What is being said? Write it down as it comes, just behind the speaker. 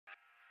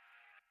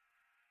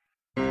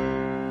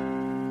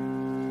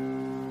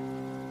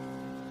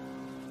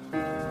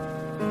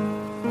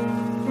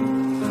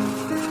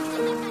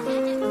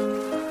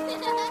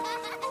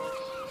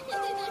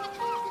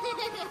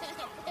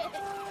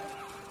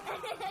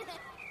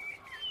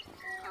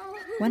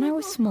When I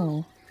was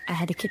small, I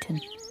had a kitten.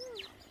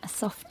 A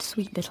soft,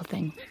 sweet little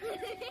thing.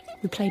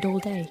 We played all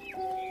day.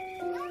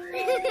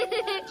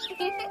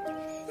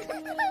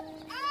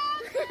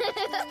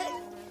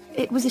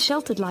 It was a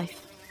sheltered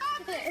life.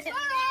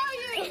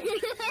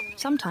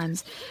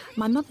 Sometimes,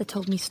 my mother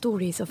told me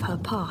stories of her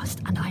past,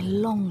 and I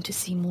longed to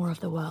see more of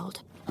the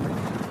world.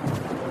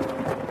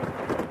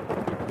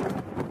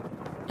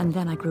 And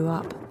then I grew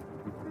up.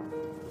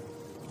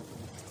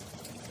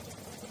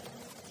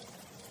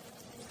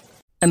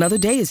 Another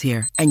day is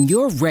here, and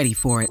you're ready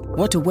for it.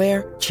 What to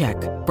wear? Check.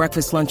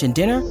 Breakfast, lunch, and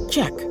dinner?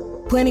 Check.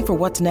 Planning for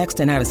what's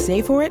next and how to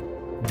save for it?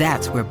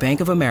 That's where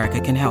Bank of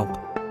America can help.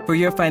 For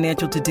your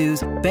financial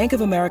to-dos, Bank of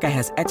America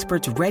has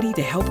experts ready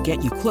to help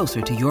get you closer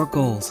to your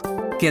goals.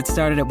 Get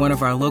started at one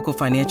of our local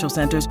financial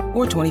centers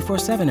or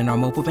 24/7 in our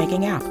mobile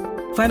banking app.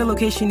 Find a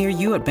location near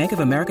you at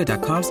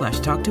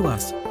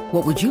bankofamerica.com/talktous.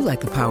 What would you like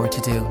the power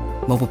to do?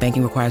 Mobile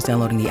banking requires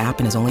downloading the app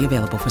and is only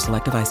available for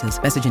select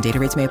devices. Message and data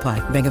rates may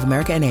apply. Bank of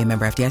America N.A.,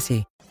 member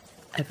FDIC.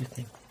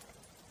 Everything.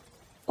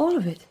 All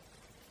of it?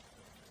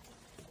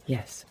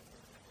 Yes.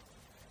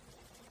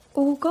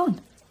 All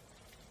gone?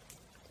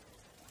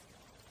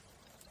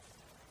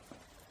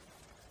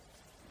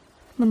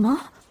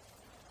 Mama?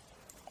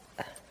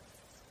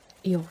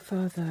 Your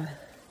father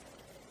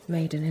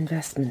made an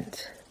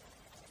investment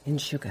in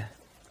sugar.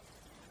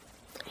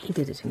 He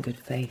did it in good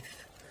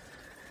faith.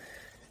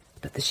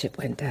 But the ship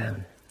went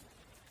down.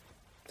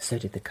 So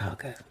did the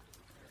cargo.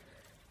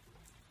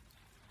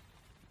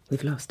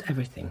 We've lost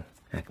everything,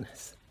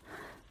 Agnes.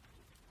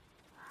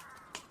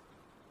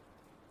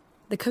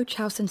 The coach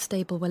house and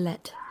stable were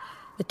let,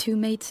 the 2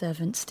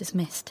 maidservants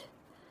dismissed.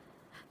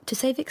 To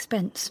save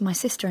expense, my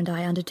sister and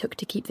I undertook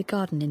to keep the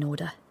garden in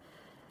order.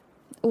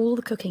 All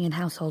the cooking and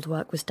household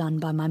work was done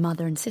by my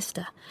mother and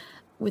sister,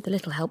 with a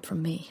little help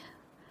from me.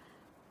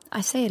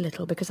 I say a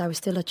little because I was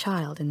still a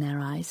child in their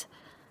eyes.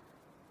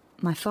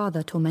 My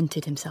father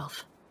tormented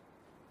himself.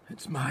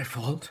 It's my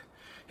fault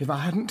if I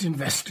hadn't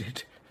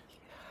invested.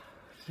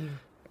 You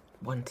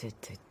wanted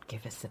to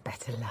give us a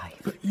better life.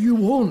 But you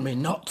warned me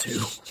not to.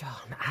 Shh,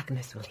 John,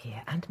 Agnes will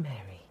hear, and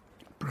Mary.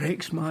 It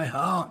breaks my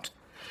heart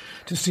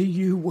to see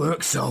you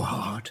work so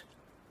hard.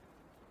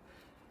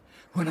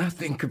 When I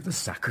think of the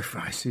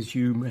sacrifices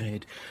you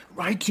made,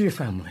 right to your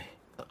family.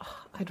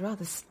 Oh, I'd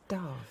rather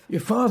starve. Your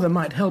father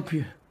might help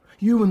you.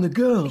 You and the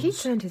girls. He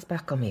turned his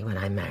back on me when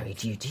I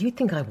married you. Do you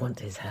think I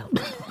want his help?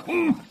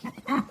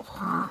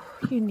 Oh,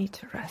 you need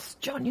to rest,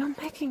 John. You're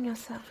making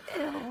yourself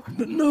ill.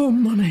 But no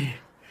money.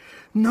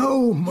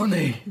 No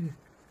money.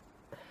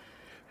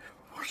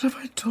 What have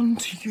I done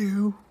to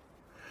you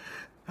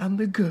and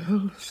the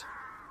girls?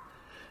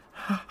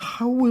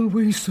 How will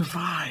we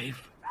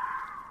survive?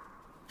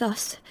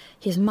 Thus,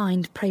 his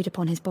mind preyed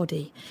upon his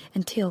body,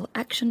 until,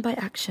 action by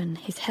action,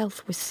 his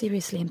health was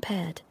seriously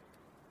impaired.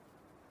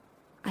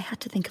 I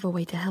had to think of a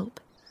way to help.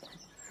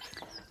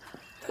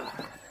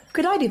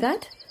 Could I do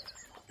that?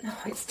 No,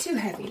 it's too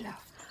heavy, love.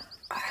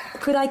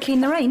 Could I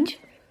clean the range?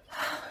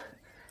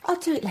 I'll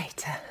do it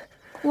later.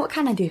 What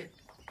can I do?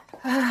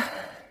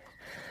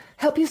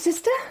 Help your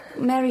sister?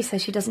 Mary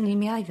says she doesn't need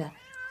me either.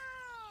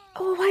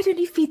 Oh, why don't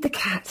you feed the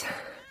cat?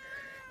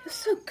 You're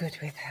so good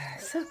with her,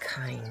 so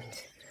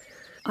kind.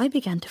 I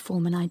began to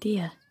form an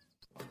idea.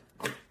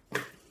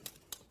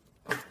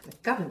 The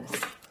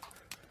governess?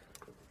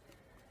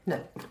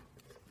 No.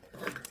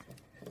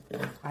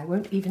 I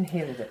won't even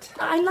hear of it.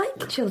 I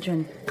like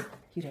children.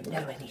 You don't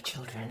know any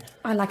children.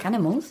 I like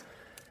animals.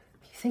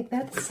 You think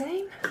they're the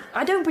same?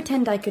 I don't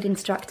pretend I could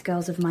instruct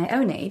girls of my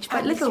own age, but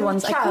Agnes, little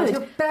ones I could.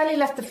 You've barely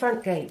left the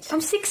front gate.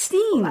 I'm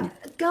 16.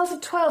 Girls of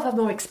 12 have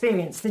more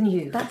experience than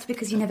you. That's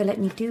because you never let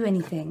me do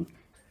anything.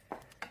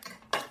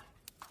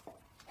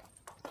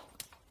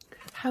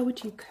 How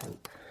would you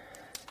cope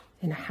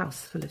in a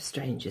house full of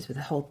strangers with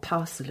a whole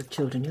parcel of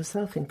children,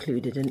 yourself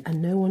included,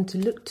 and no one to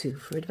look to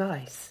for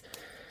advice?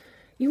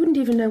 You wouldn't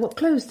even know what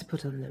clothes to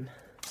put on them.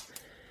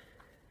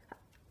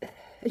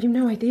 You've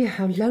no idea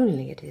how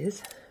lonely it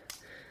is.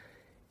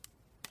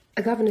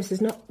 A governess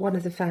is not one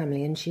of the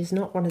family, and she is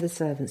not one of the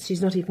servants.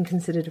 She's not even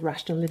considered a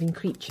rational living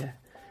creature.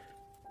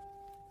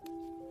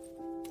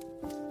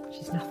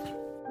 She's nothing.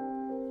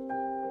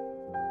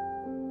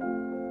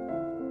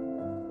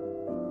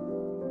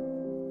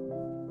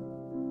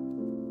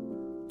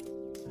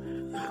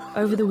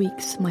 Over the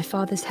weeks, my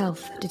father's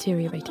health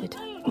deteriorated.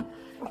 Do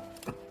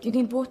you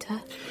need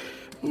water?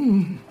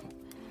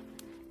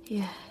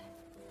 Yeah.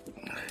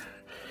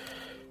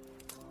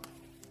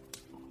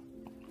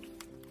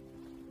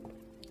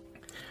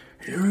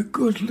 You're a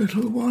good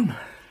little one.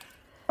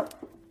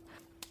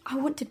 I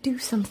want to do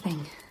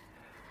something.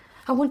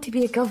 I want to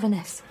be a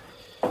governess.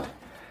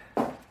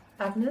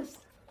 Agnes?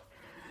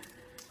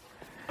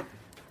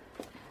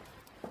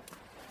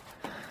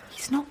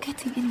 He's not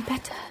getting any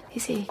better,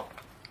 is he?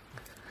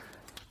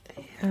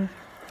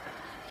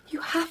 You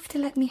have to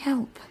let me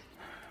help.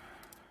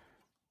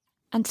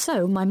 And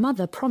so my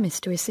mother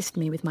promised to assist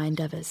me with my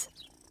endeavours.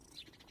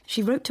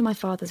 She wrote to my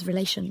father's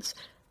relations,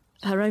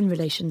 her own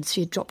relations she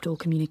had dropped all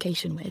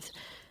communication with,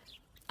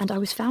 and I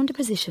was found a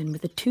position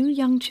with the 2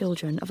 young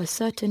children of a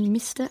certain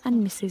Mr.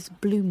 and Mrs.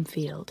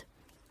 Bloomfield.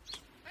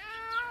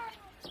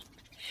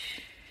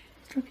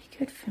 It'll be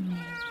good for me.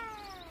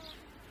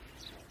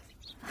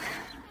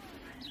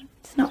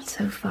 It's not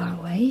so far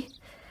away.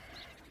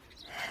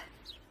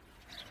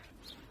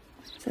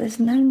 So there's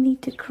no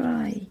need to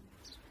cry.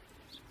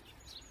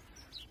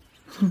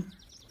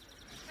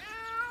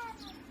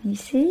 You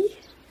see?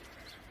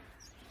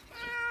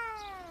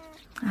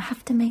 I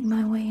have to make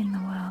my way in the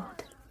world.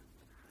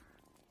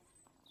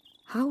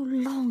 How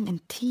long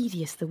and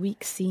tedious the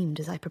weeks seemed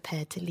as I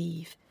prepared to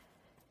leave.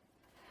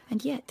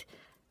 And yet,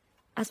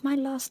 as my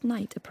last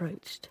night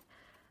approached,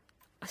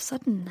 a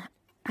sudden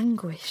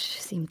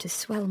anguish seemed to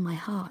swell my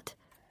heart.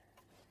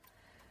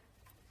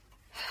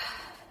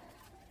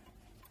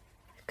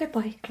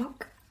 Goodbye,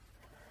 clock.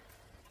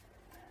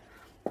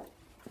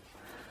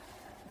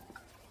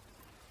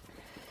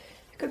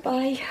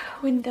 Goodbye,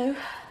 window.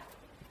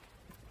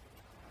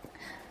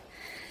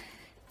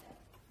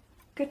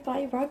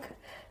 Goodbye, rug.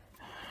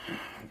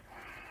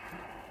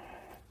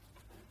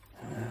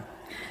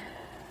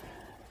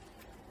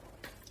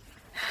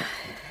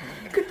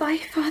 Goodbye,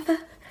 father.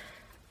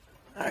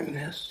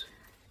 Agnes,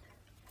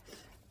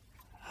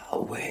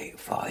 I'll wait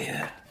for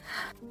you.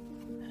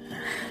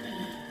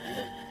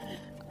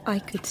 I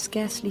could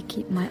scarcely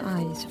keep my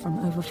eyes from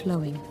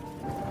overflowing.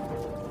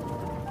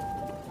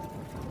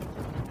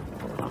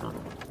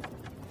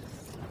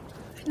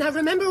 Now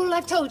remember all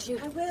I've told you.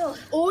 I will.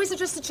 Always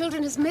address the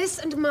children as Miss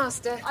and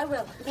Master. I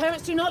will.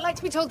 Parents do not like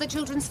to be told their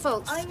children's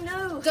faults. I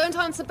know. Don't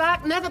answer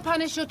back, never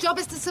punish. Your job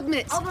is to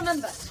submit. I'll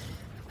remember.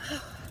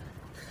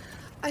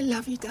 I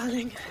love you,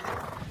 darling.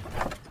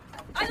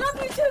 I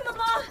love you too,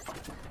 Mama.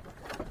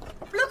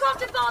 Look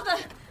after Father.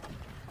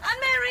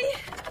 And Mary.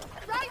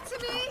 Write to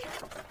me.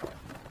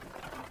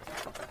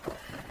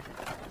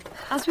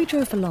 As we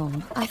drove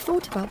along, I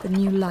thought about the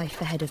new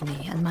life ahead of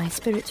me, and my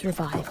spirits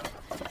revived.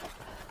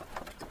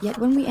 Yet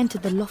when we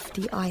entered the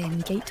lofty iron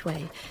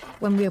gateway,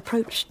 when we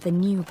approached the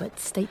new but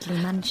stately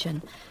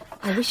mansion,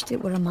 I wished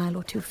it were a mile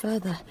or 2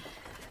 further.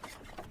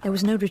 There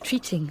was no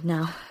retreating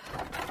now.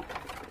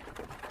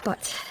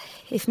 But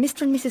if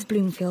Mr. and Mrs.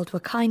 Bloomfield were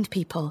kind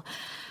people,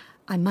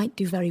 I might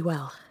do very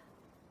well.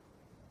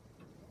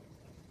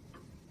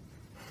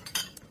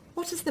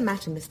 What is the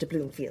matter, Mr.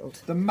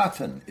 Bloomfield? The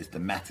mutton is the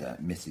matter,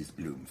 Mrs.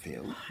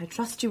 Bloomfield. I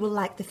trust you will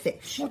like the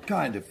fish. What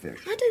kind of fish?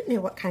 I don't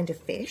know what kind of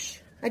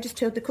fish. I just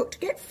told the cook to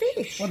get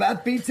fish. Well,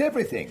 that beats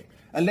everything.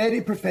 A lady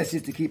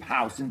professes to keep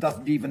house and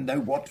doesn't even know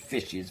what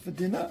fish is for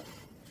dinner.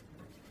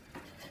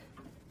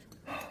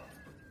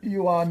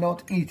 You are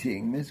not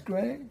eating, Miss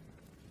Gray?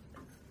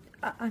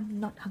 I'm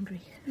not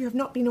hungry. You have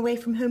not been away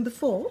from home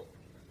before?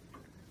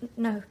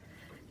 No.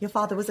 Your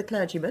father was a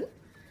clergyman?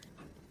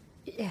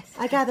 Yes.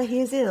 I gather he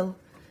is ill.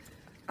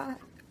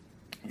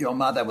 Your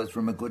mother was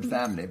from a good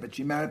family, but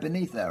she married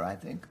beneath her, I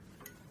think.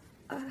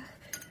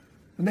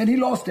 And then he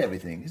lost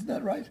everything, isn't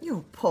that right?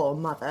 Your poor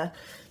mother.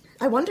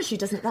 I wonder she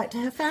doesn't write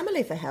to her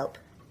family for help.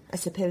 I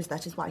suppose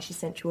that is why she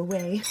sent you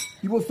away.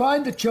 You will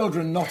find the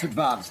children not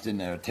advanced in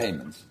their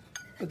attainments,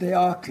 but they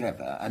are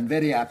clever and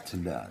very apt to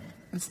learn,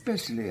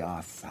 especially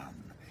our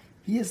son.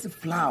 He is the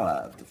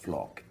flower of the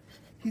flock.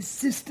 His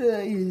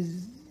sister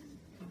is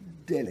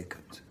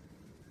delicate.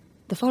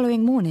 The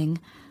following morning,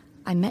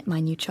 I met my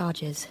new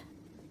charges.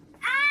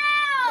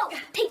 Ow!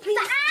 Take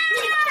that!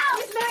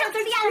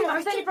 Ow! I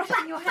was only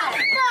brushing your hair.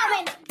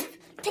 Darling!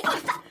 Take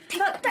that! Take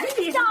that!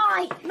 Really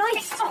Die!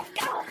 nice.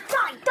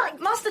 Die!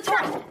 Master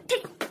Tom!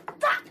 Take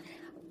that!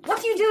 What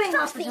are you doing,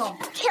 Master Filthy,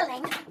 Tom?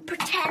 killing,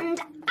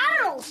 pretend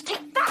animals!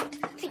 Take that!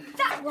 Take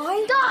that!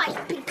 Why?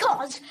 Die!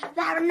 Because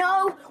there are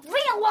no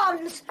real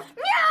ones!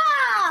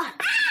 Meow!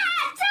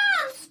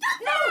 Tom!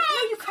 Stop No,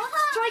 you can't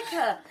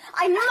strike her.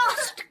 I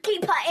must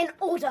keep her in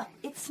order.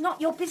 It's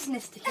not your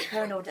business to keep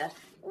her in order.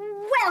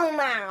 Well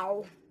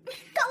now,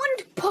 go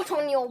and put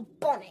on your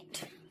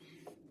bonnet.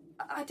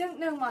 I don't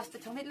know, Master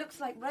Tom. It looks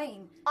like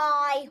rain.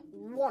 I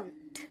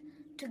want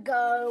to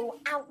go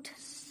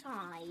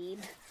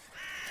outside.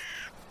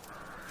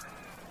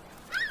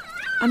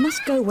 I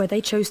must go where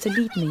they chose to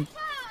lead me,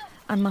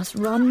 and must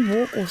run,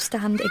 walk, or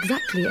stand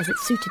exactly as it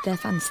suited their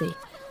fancy.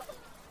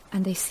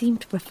 And they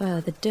seemed to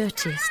prefer the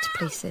dirtiest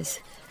places.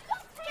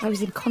 I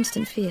was in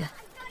constant fear.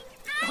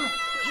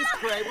 Miss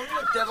Gray, what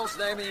the devil's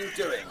name are you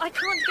doing? I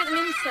can't get them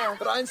in, sir.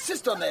 But I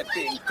insist on their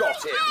being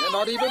got in. They're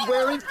not even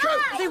wearing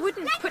coats. They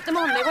wouldn't put them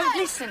on. They won't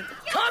listen.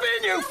 Come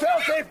in, you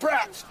filthy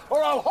brats,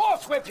 or I'll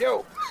horsewhip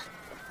you!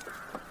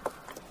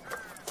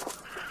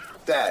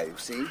 There, you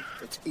see?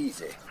 It's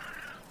easy.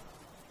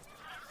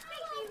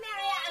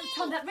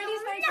 Tom, that really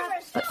is very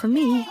bad. But for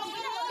me,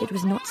 it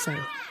was not so.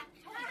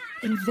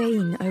 In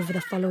vain over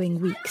the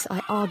following weeks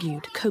I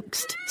argued,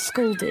 coaxed,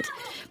 scolded.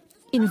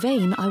 In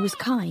vain I was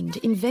kind.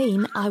 In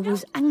vain I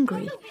was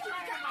angry.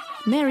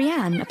 Mary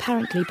Ann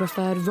apparently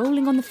preferred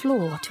rolling on the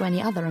floor to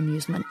any other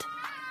amusement,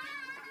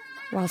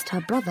 whilst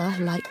her brother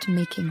liked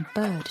making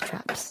bird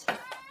traps.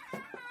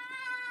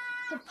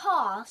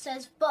 Papa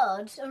says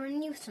birds are a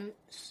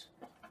nuisance.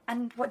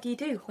 And what do you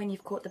do when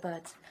you've caught the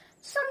birds?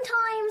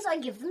 Sometimes I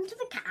give them to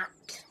the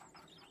cat.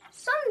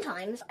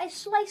 Sometimes I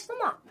slice them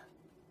up.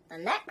 The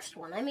next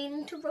one I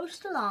mean to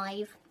roast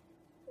alive.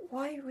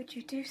 Why would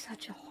you do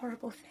such a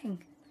horrible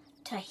thing?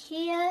 To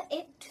hear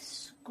it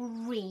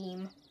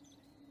scream.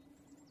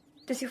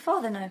 Does your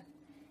father know?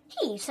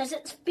 He says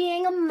it's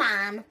being a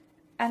man.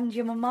 And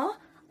your mamma?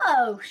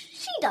 Oh,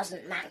 she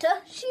doesn't matter.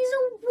 She's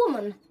a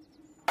woman.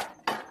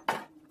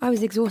 I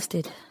was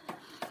exhausted.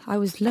 I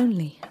was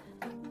lonely.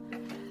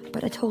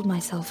 But I told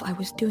myself I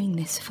was doing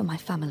this for my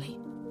family.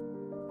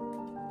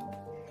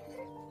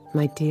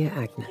 My dear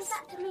Agnes, Is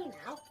that to me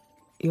now?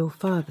 your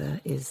father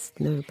is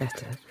no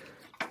better.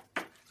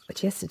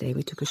 But yesterday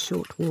we took a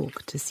short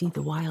walk to see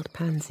the wild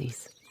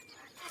pansies.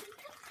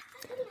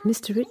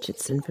 Mr.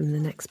 Richardson from the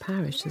next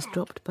parish has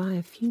dropped by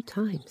a few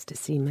times to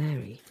see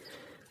Mary.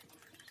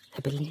 I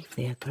believe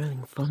they are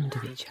growing fond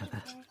of each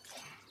other.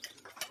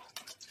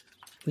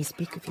 We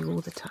speak of you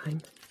all the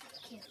time.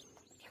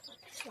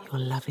 Your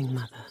loving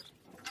mother.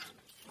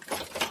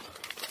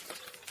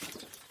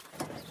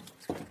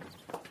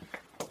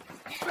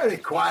 Very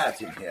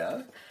quiet in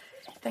here.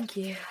 Thank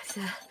you,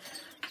 sir.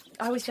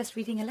 I was just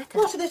reading a letter.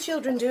 What are the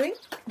children doing?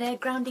 They're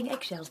grounding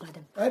eggshells,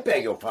 madam. I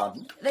beg your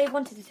pardon. They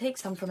wanted to take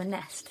some from a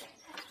nest.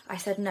 I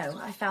said no.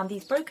 I found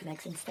these broken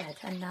eggs instead,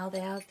 and now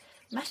they are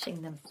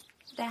mashing them.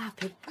 They're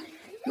happy.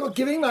 You're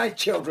giving my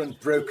children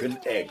broken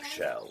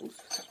eggshells?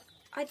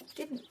 I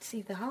didn't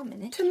see the harm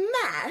in it. To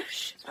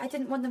mash? I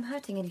didn't want them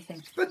hurting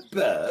anything. But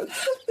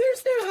birds?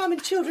 There's no harm in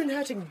children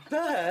hurting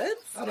birds.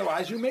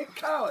 Otherwise you make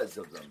cowards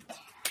of them.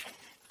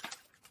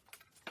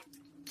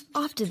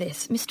 After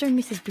this, Mr. and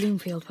Mrs.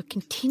 Bloomfield were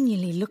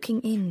continually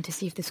looking in to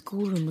see if the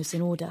schoolroom was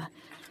in order.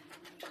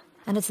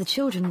 And as the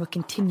children were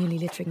continually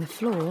littering the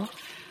floor,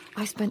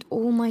 I spent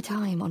all my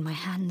time on my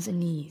hands and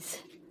knees.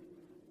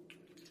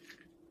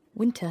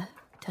 Winter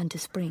turned to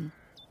spring.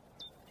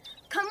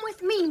 Come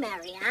with me,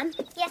 Marianne.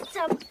 Yes,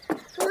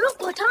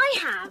 look what I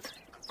have.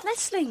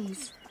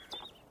 Nestlings.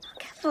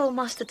 Careful,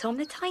 Master Tom,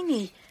 they're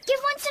tiny. Give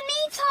one to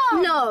me,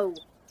 Tom. No,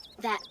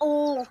 they're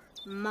all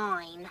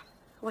mine.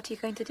 What are you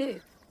going to do?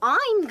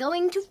 I'm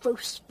going to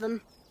roast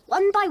them,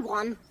 one by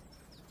one.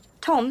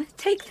 Tom,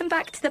 take them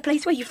back to the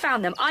place where you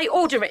found them. I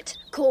order it.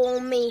 Call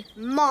me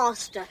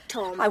Master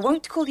Tom. I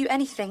won't call you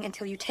anything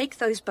until you take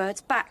those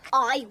birds back.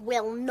 I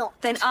will not.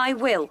 Then I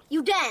will.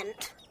 You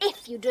daren't.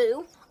 If you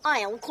do,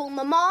 I'll call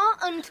Mamma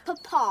and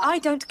Papa. I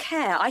don't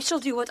care. I shall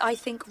do what I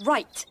think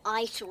right.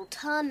 I shall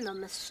turn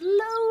them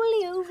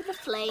slowly over the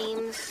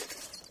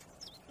flames.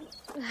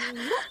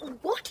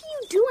 What are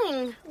you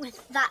doing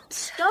with that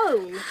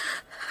stone?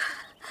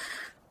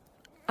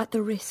 At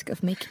the risk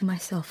of making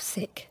myself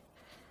sick,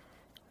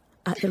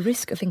 at the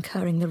risk of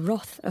incurring the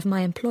wrath of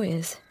my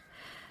employers,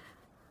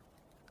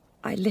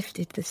 I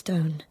lifted the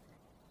stone.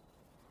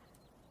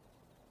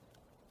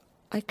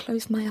 I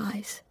closed my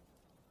eyes.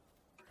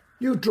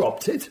 You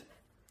dropped it?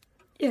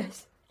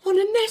 Yes. On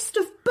a nest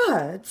of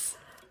birds?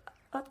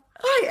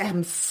 I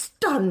am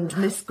stunned,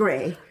 Miss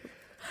Grey.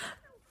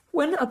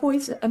 When a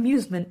boy's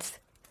amusements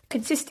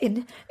consist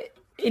in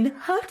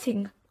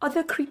hurting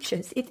other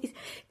creatures, it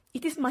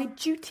is my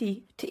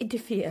duty to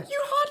interfere.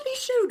 You hardly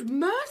showed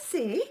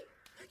mercy.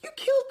 You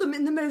killed them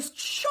in the most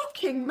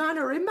shocking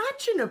manner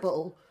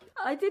imaginable.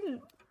 I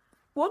didn't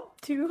want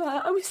to.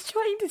 I was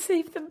trying to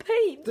save them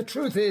pain. The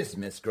truth is,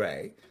 Miss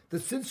Grey,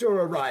 that since your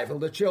arrival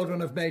the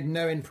children have made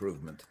no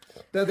improvement.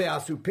 Though they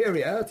are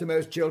superior to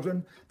most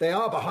children, they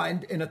are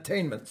behind in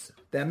attainments.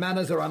 Their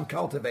manners are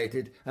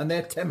uncultivated and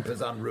their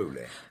tempers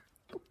unruly.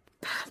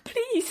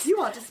 Please. You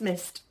are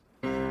dismissed.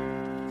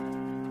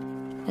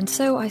 And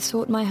so I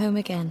sought my home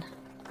again,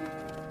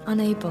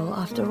 unable,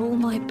 after all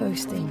my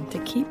boasting, to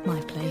keep my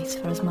place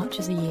for as much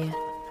as a year.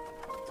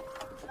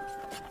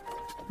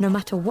 No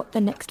matter what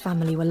the next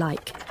family were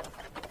like,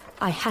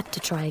 I had to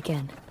try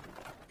again.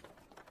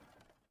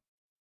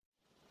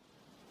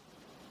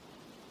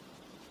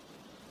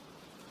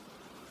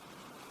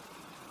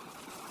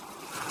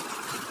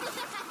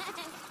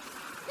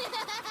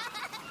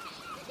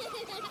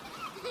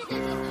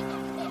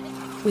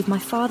 With my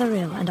father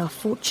ill and our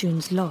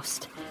fortunes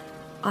lost,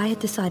 I had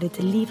decided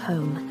to leave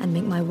home and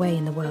make my way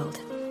in the world.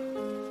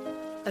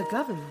 A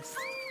governess?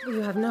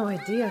 You have no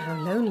idea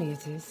how lonely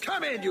it is.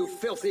 Come in, you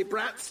filthy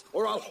brats,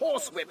 or I'll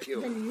horsewhip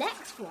you. The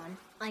next one,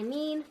 I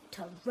mean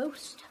to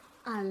roast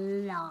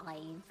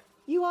alive.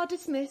 You are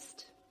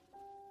dismissed.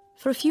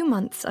 For a few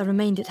months I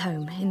remained at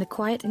home in the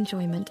quiet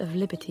enjoyment of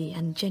liberty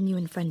and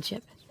genuine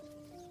friendship.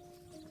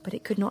 But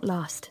it could not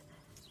last.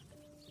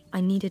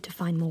 I needed to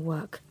find more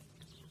work.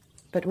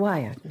 But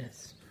why,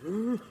 Agnes?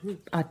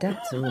 Our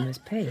debts are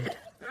almost paid.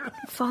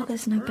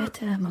 Father's no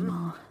better,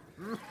 Mamma.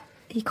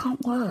 He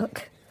can't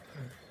work.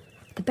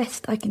 The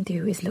best I can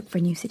do is look for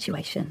a new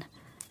situation.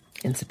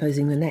 And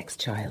supposing the next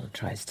child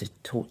tries to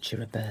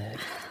torture a bird?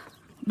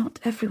 Not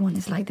everyone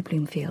is like the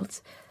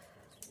Bloomfields.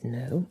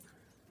 No,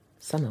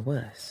 some are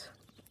worse.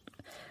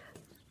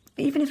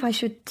 Even if I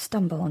should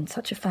stumble on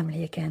such a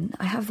family again,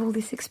 I have all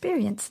this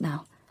experience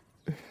now.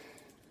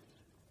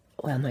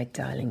 Well, my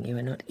darling, you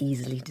are not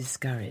easily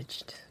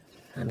discouraged.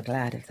 I'm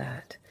glad of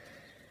that.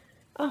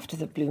 After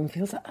the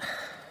Bloomfields,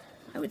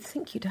 I would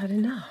think you'd had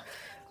enough.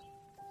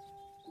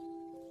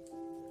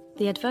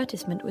 The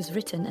advertisement was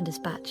written and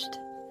dispatched.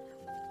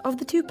 Of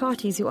the two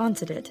parties who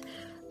answered it,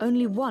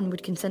 only one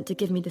would consent to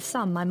give me the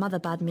sum my mother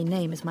bade me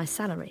name as my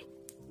salary.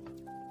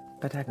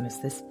 But Agnes,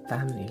 this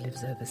family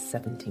lives over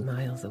 70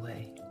 miles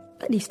away.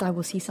 At least I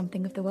will see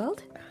something of the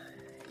world.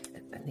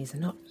 And these are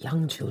not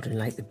young children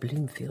like the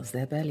Bloomfields.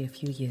 They're barely a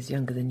few years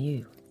younger than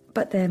you.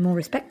 But they're more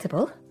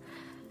respectable.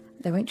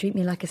 They won't treat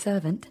me like a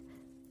servant.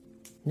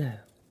 No.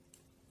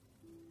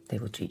 They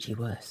will treat you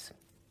worse.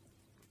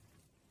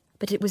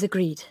 But it was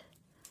agreed.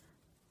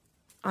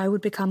 I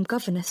would become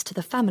governess to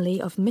the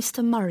family of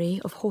Mr.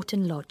 Murray of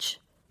Horton Lodge.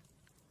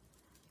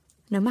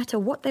 No matter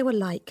what they were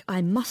like,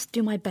 I must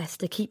do my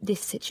best to keep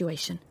this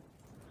situation.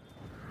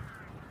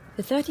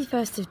 The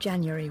 31st of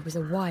January was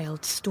a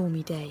wild,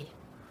 stormy day.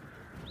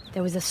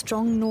 There was a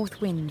strong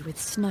north wind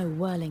with snow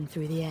whirling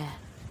through the air.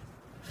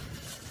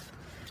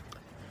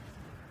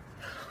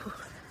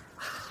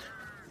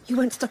 You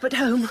won't stop at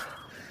home?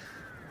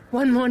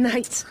 One more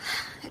night?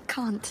 I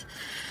can't.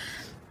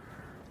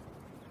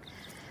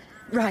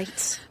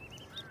 Right.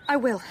 I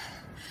will.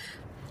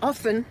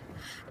 Often?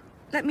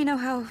 Let me know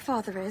how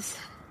Father is.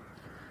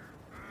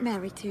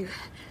 Mary, too.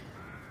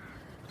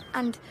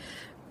 And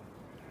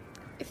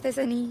if there's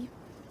any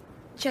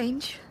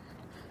change,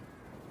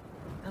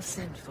 I'll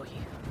send for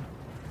you.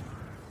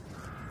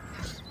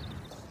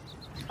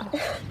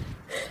 Oh.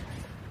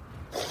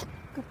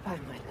 Goodbye,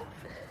 my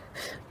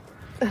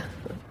love.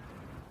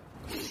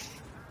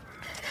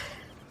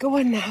 Go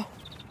on now.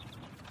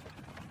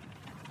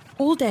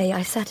 All day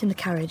I sat in the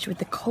carriage with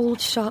the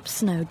cold, sharp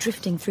snow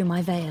drifting through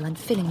my veil and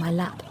filling my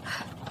lap.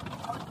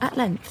 At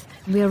length,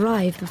 we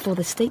arrived before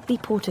the stately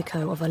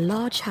portico of a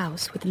large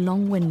house with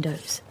long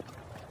windows.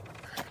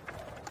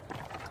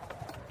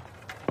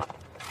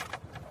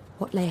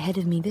 What lay ahead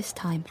of me this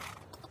time?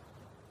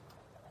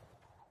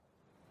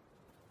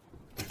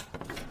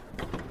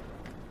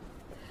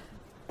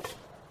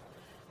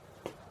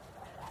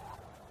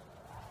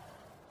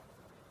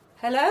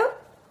 Hello?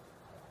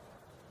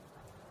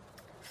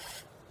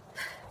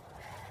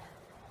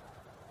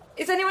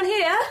 Is anyone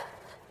here?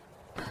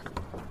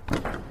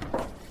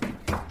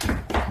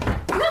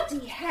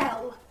 Bloody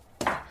hell!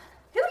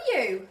 Who are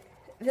you?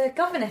 The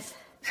governess.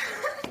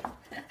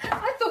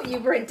 I thought you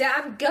were a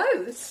damn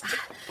ghost.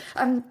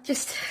 I'm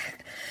just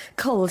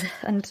cold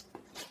and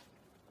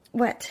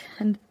wet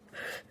and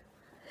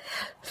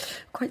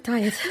quite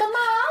tired.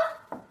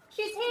 Mama!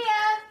 She's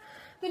here!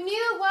 The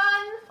new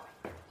one!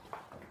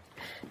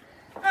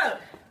 Oh,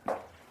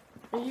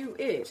 are you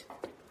it?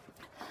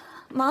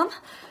 Mum?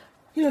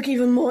 You look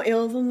even more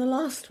ill than the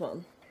last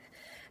one.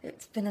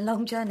 It's been a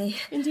long journey.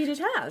 Indeed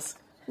it has.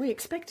 We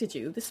expected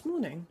you this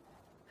morning.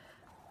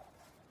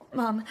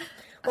 Mum.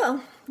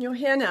 Well, you're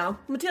here now.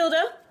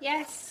 Matilda?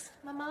 Yes,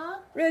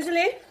 Mama?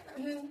 Rosalie?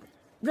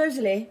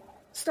 Rosalie,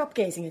 stop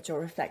gazing at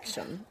your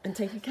reflection and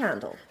take a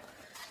candle.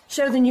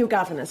 Show the new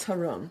governess her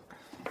room.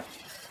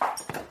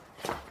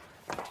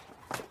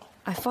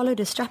 I followed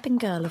a strapping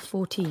girl of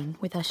 14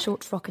 with her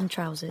short frock and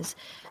trousers,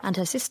 and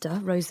her sister,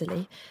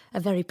 Rosalie, a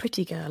very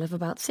pretty girl of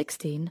about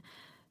 16,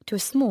 to a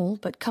small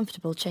but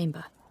comfortable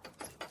chamber.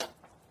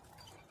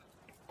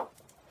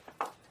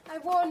 I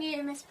warn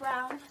you, Miss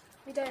Brown,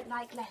 we don't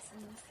like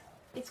lessons.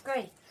 It's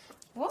Grey.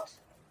 What?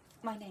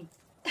 My name.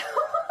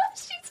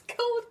 She's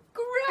called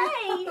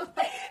Grey!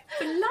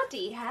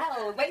 Bloody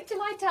hell. Wait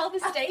till I tell the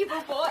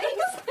stable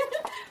boys.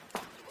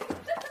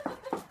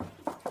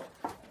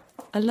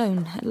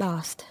 Alone at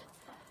last,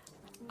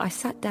 I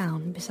sat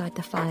down beside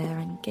the fire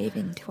and gave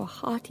in to a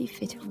hearty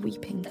fit of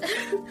weeping.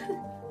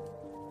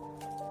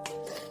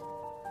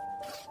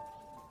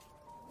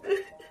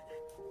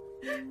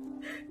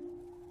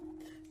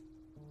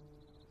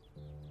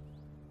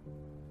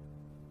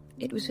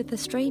 It was with a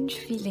strange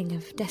feeling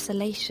of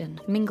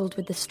desolation, mingled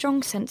with the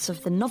strong sense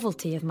of the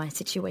novelty of my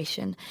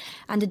situation,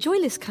 and a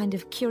joyless kind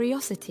of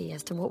curiosity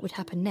as to what would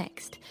happen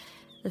next,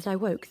 that I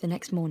woke the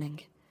next morning.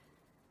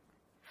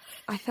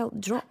 I felt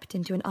dropped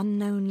into an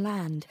unknown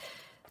land,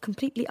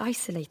 completely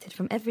isolated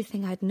from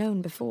everything I'd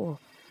known before.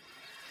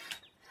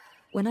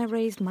 When I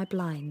raised my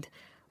blind,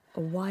 a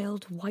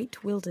wild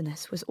white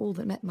wilderness was all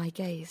that met my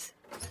gaze.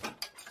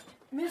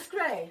 Miss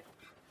Grey,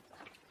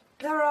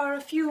 there are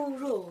a few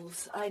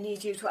rules I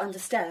need you to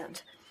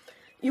understand.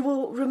 You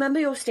will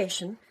remember your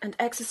station and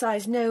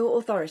exercise no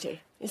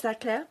authority. Is that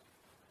clear?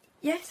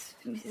 Yes,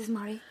 Mrs.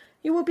 Murray.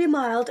 You will be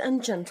mild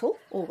and gentle,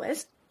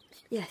 always.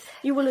 Yes.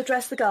 You will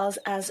address the girls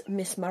as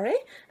Miss Murray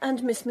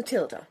and Miss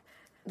Matilda.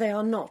 They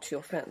are not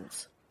your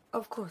friends.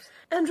 Of course.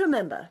 And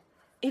remember,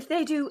 if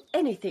they do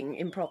anything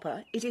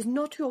improper, it is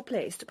not your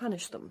place to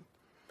punish them.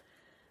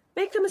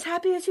 Make them as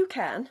happy as you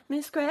can,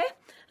 Miss Grey,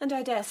 and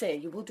I dare say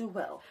you will do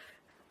well.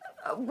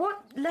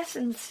 What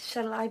lessons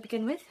shall I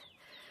begin with?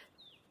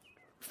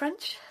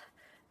 French?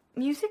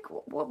 Music?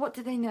 What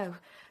do they know?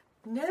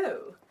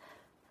 No,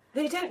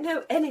 they don't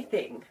know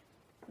anything.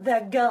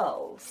 They're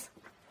girls.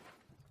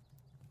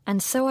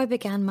 And so I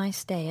began my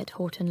stay at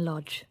Horton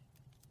Lodge.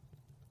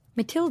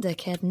 Matilda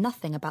cared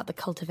nothing about the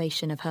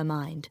cultivation of her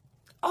mind.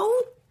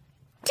 Oh,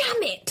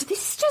 damn it!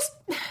 This is just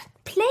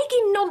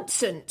plaguing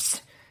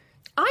nonsense.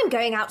 I'm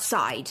going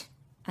outside.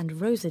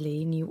 And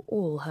Rosalie knew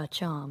all her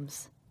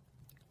charms.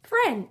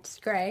 French,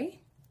 Grey?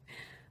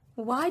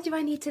 Why do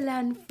I need to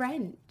learn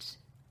French?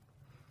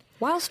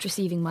 Whilst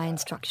receiving my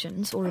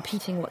instructions or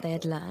repeating what they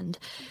had learned,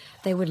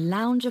 they would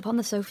lounge upon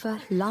the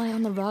sofa, lie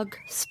on the rug,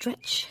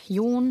 stretch,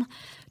 yawn,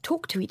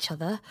 talk to each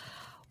other,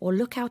 or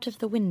look out of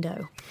the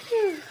window.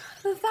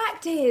 The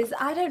fact is,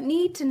 I don't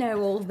need to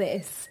know all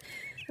this.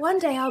 One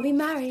day I'll be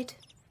married.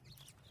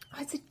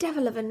 Oh, it's a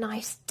devil of a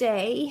nice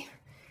day.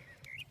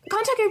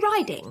 Can't I go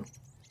riding?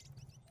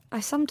 I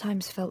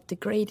sometimes felt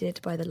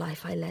degraded by the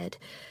life I led,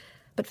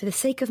 but for the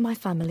sake of my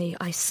family,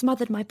 I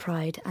smothered my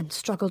pride and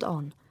struggled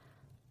on.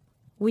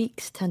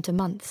 Weeks turned to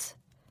months.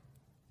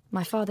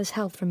 My father's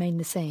health remained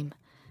the same,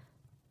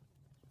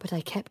 but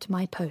I kept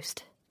my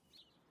post.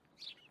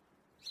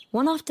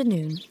 One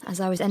afternoon,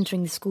 as I was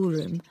entering the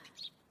schoolroom,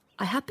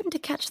 I happened to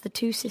catch the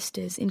two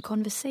sisters in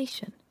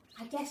conversation.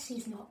 I guess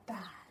she's not bad.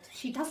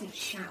 She doesn't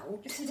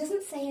shout. She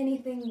doesn't say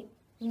anything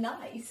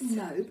nice.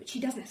 No, but she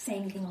doesn't say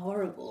anything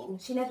horrible.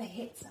 She never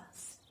hits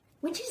us.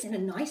 When she's in a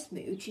nice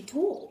mood, she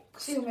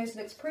talks. She almost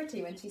looks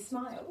pretty when she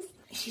smiles.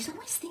 She's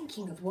always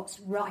thinking of what's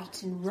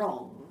right and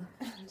wrong.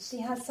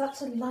 She has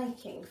such a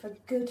liking for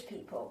good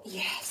people.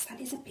 Yes,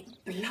 that is a bit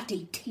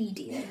bloody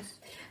tedious.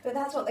 But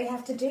that's what they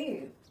have to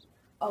do,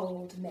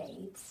 old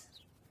maids.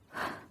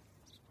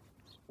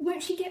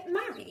 Won't she get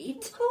married?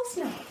 Of course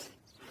not.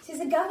 She's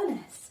a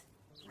governess.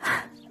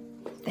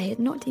 They had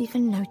not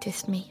even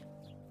noticed me,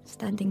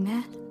 standing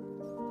there.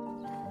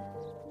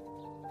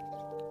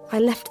 I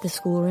left the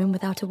schoolroom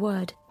without a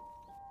word.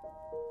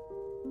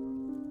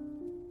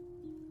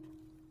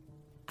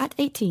 At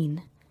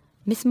 18,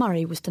 Miss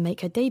Murray was to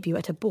make her debut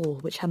at a ball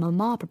which her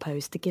mamma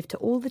proposed to give to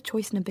all the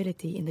choice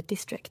nobility in the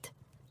district.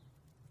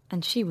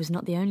 And she was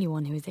not the only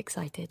one who was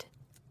excited.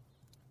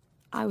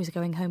 I was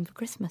going home for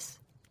Christmas.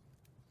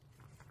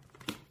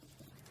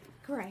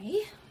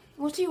 Grey,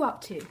 what are you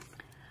up to?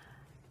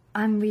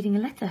 I'm reading a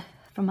letter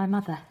from my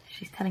mother.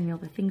 She's telling me all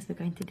the things we're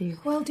going to do.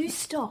 Well, do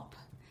stop.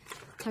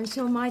 I'm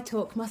sure my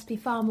talk must be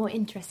far more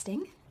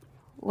interesting.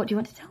 What do you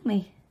want to tell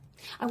me?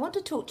 I want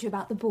to talk to you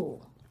about the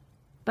ball.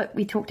 But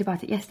we talked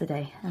about it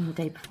yesterday and the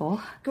day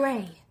before.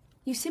 Grey,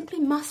 you simply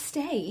must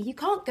stay. You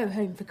can't go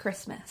home for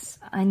Christmas.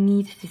 I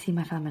need to see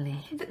my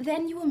family. But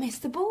then you will miss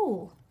the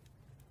ball.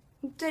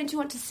 Don't you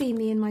want to see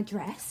me in my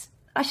dress?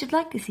 I should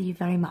like to see you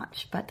very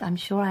much, but I'm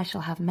sure I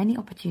shall have many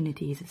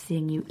opportunities of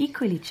seeing you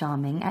equally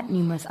charming at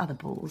numerous other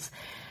balls,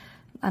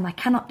 and I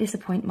cannot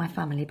disappoint my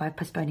family by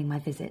postponing my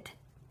visit.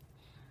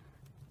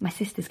 My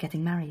sister's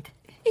getting married.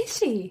 Is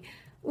she?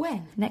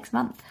 When? Next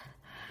month.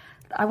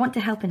 I want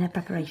to help in her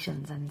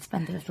preparations and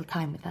spend a little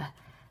time with her.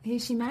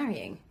 Who's she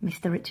marrying?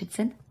 Mr.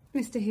 Richardson.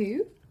 Mr.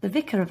 who? The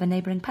vicar of a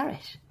neighbouring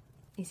parish.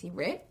 Is he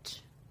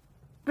rich?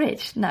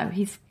 Rich? No,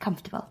 he's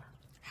comfortable.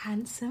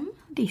 Handsome?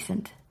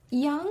 Decent.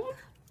 Young?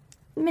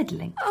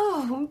 Middling.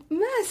 Oh,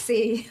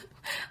 mercy.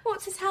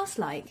 What's his house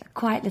like? A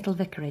quiet little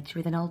vicarage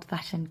with an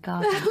old-fashioned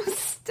garden. Oh,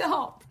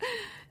 stop.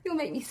 You'll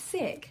make me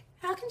sick.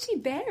 How can she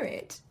bear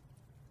it?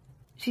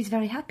 She's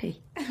very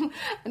happy.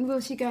 And will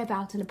she go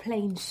about in a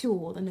plain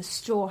shawl and a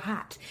straw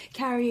hat,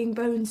 carrying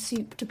bone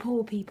soup to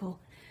poor people?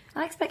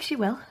 I expect she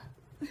will.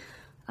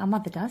 Our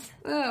mother does.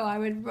 Oh, I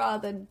would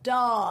rather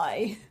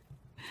die.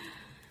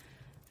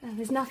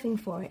 There's nothing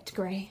for it,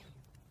 Grey.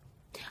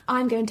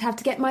 I'm going to have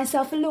to get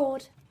myself a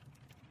lord.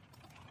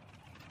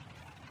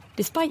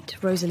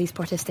 Despite Rosalie's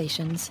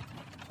protestations,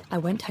 I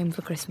went home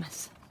for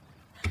Christmas.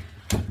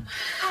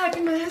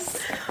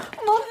 Agnes!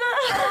 Mother!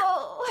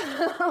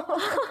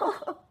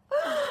 Oh.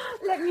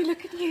 Let me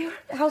look at you.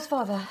 How's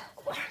Father?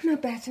 No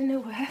better, no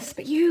worse,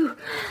 but you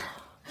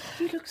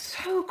look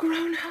so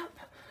grown up.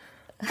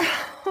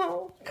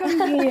 Oh,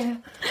 come here.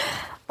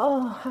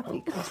 Oh,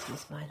 happy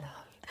Christmas, my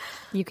love.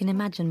 You can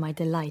imagine my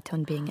delight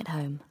on being at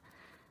home,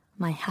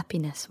 my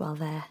happiness while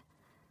there.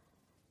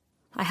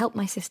 I helped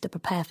my sister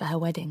prepare for her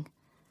wedding.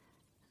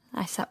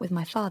 I sat with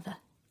my father.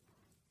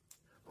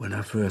 When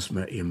I first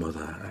met your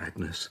mother,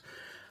 Agnes,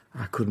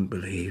 I couldn't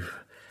believe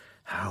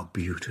how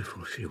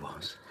beautiful she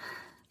was.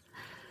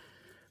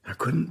 I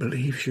couldn't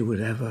believe she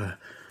would ever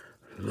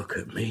look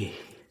at me.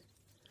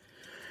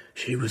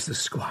 She was the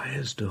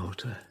squire's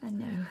daughter. I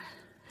know.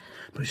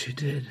 But she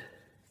did.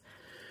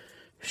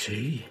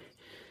 She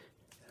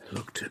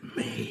looked at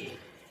me.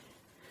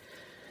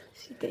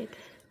 She did.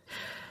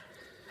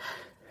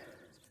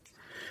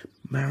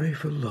 Marry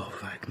for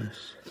love,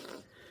 Agnes.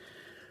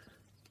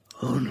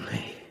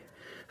 Only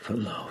for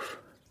love.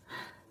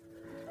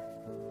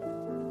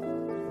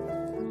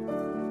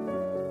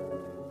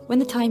 When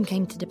the time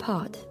came to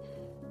depart,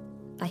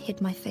 I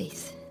hid my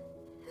face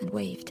and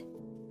waved.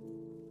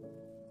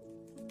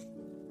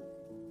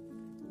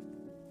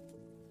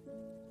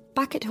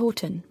 Back at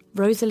Horton,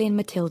 Rosalie and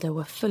Matilda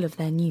were full of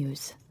their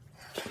news.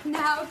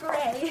 Now,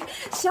 Grey,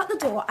 shut the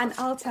door and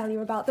I'll tell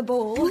you about the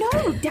ball.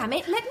 No, damn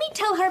it, let me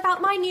tell her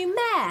about my new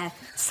mare.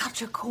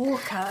 Such a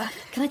corker.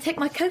 Can I take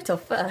my coat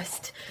off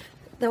first?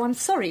 Though I'm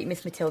sorry,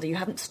 Miss Matilda, you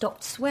haven't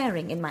stopped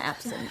swearing in my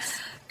absence.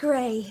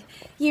 Gray,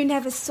 you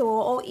never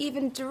saw or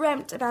even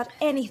dreamt about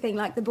anything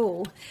like the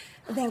ball.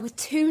 There were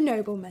 2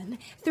 noblemen,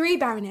 3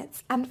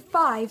 baronets, and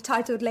 5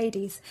 titled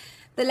ladies.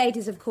 The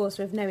ladies, of course,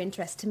 were of no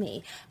interest to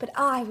me, but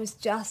I was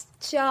just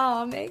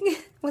charming.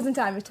 Wasn't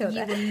I,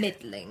 Matilda? You were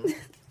middling.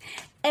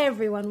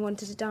 Everyone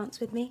wanted to dance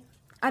with me.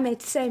 I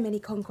made so many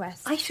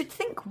conquests. I should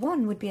think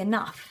one would be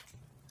enough,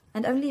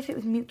 and only if it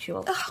was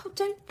mutual. Oh,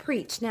 don't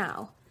preach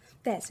now.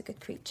 There's a good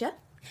creature.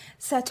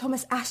 Sir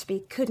Thomas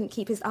Ashby couldn't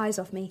keep his eyes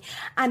off me,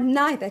 and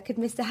neither could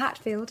Mr.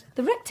 Hatfield.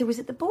 The rector was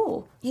at the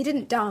ball. He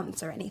didn't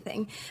dance or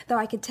anything, though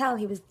I could tell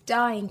he was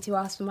dying to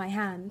ask for my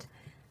hand.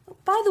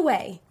 By the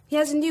way, he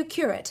has a new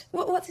curate.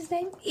 What's his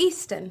name?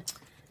 Easton.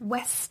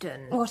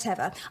 Weston.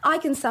 Whatever. I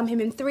can sum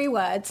him in 3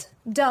 words.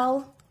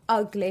 Dull,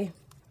 ugly.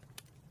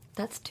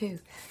 That's 2.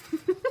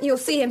 You'll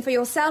see him for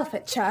yourself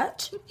at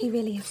church. He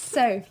really is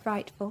so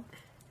frightful.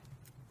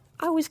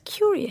 I was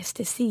curious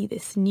to see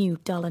this new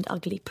dull and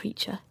ugly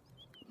preacher.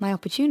 My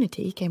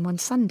opportunity came one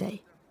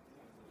Sunday.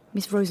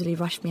 Miss Rosalie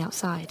rushed me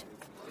outside.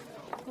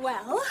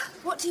 Well,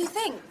 what do you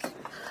think?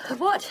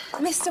 What?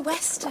 Mr.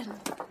 Weston.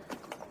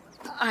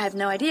 I have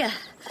no idea.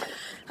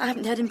 I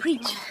haven't heard him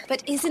preach.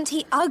 But isn't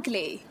he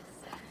ugly?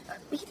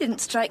 He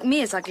didn't strike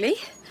me as ugly.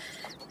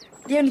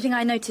 The only thing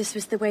I noticed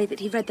was the way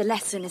that he read the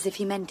lesson as if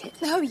he meant it.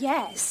 Oh,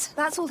 yes.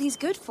 That's all he's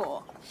good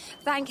for.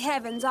 Thank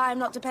heavens I am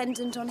not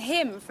dependent on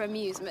him for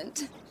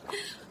amusement.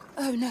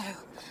 Oh, no.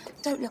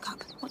 Don't look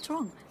up. What's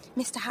wrong?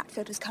 Mr.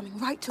 Hatfield was coming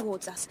right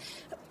towards us.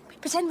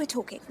 Pretend we're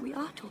talking. We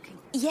are talking.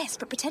 Yes,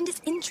 but pretend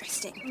it's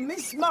interesting.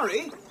 Miss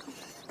Murray,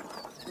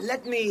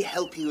 let me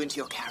help you into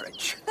your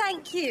carriage.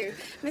 Thank you,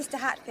 Mr.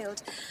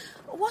 Hatfield.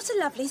 What a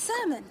lovely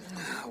sermon.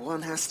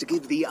 One has to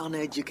give the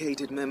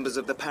uneducated members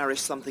of the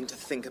parish something to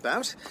think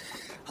about.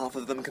 Half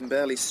of them can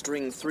barely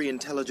string 3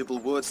 intelligible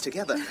words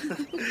together.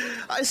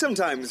 I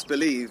sometimes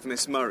believe,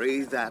 Miss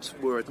Murray, that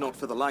were it not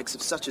for the likes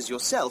of such as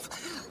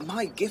yourself,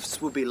 my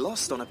gifts would be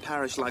lost on a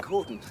parish like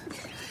Horton.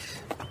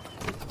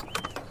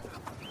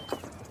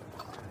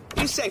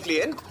 You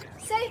safely in?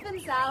 Safe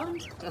and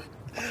sound.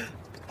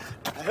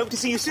 I hope to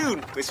see you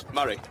soon, Miss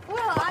Murray.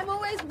 Well, I'm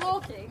always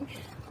walking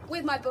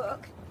with my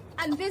book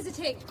and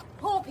visiting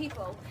poor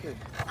people.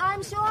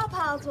 I'm sure our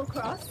paths will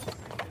cross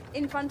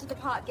in front of the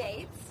park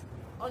gates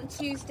on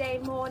Tuesday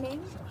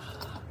morning.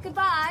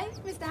 Goodbye,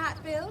 Mr.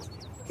 Hatfield.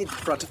 In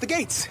front of the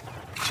gates.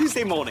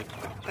 Tuesday morning.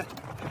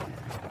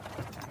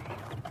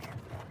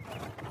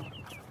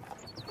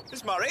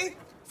 Miss Murray?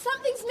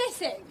 Something's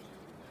missing.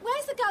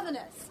 Where's the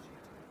governess?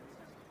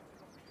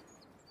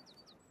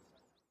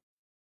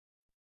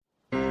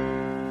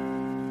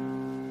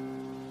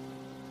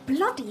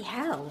 Bloody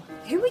hell.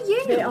 Who are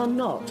you? They are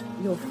not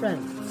your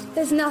friends.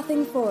 There's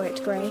nothing for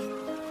it, Gray.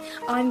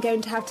 I'm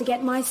going to have to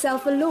get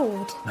myself a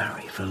lord.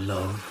 Marry for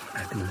love,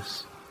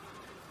 Agnes.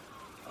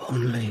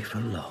 Only for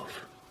love.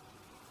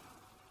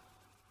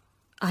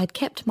 I had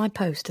kept my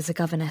post as a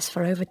governess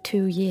for over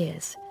 2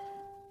 years.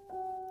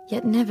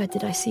 Yet never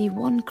did I see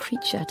one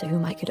creature to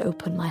whom I could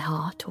open my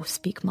heart or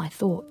speak my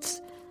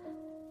thoughts.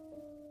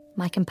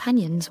 My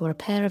companions were a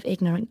pair of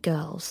ignorant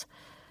girls,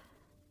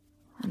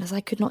 and as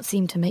I could not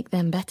seem to make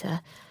them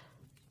better,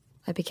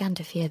 I began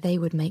to fear they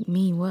would make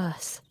me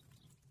worse.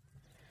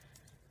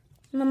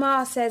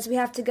 Mamma says we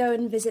have to go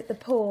and visit the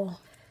poor.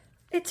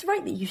 It's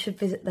right that you should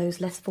visit those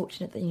less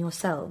fortunate than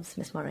yourselves,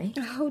 Miss Murray.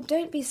 Oh,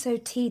 don't be so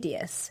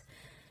tedious.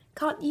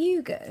 Can't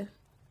you go?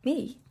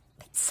 Me?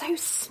 It's so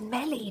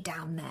smelly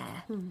down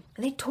there. And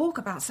they talk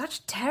about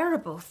such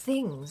terrible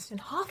things,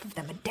 and half of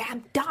them are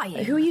damn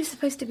dying. Who are you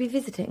supposed to be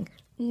visiting?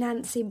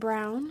 Nancy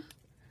Brown.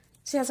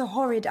 She has a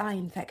horrid eye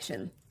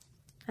infection.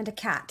 And a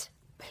cat.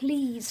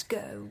 Please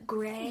go,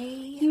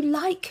 Gray. You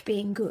like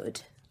being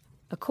good.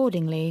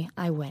 Accordingly,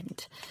 I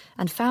went,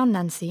 and found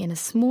Nancy in a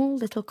small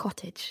little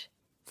cottage,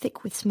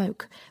 thick with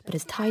smoke, but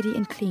as tidy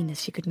and clean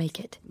as she could make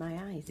it. My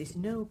eyes is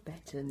no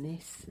better,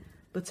 miss,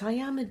 but I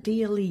am a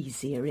deal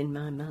easier in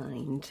my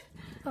mind.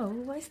 Oh,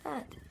 why's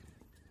that?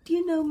 Do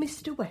you know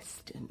Mr.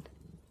 Weston?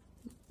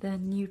 The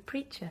new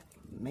preacher?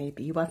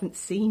 Maybe you haven't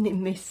seen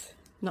him, miss.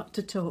 Not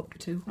to talk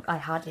to. I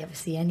hardly ever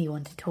see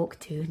anyone to talk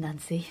to,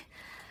 Nancy.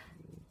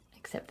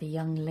 Except the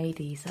young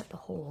ladies at the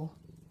hall.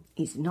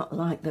 He's not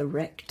like the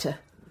rector.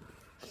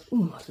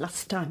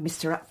 Last time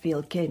Mr.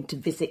 Hatfield came to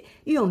visit,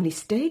 he only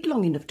stayed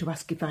long enough to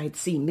ask if I had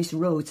seen Miss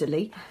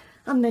Rosalie,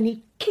 and then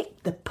he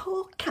kicked the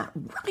poor cat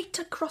right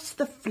across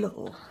the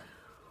floor.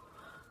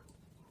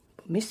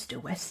 But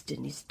Mr.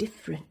 Weston is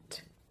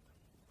different.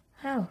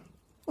 How?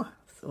 Well,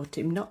 I thought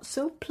him not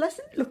so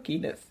pleasant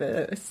looking at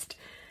first.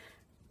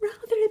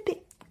 Rather a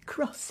bit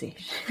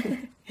crossish.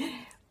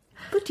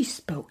 But he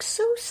spoke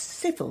so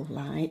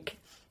civil-like.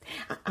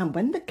 And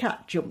when the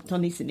cat jumped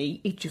on his knee,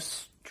 he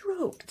just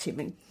stroked him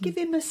and gave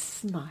him a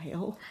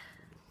smile.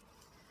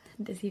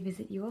 Does he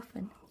visit you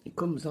often? He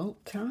comes all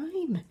the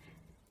time.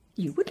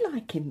 You would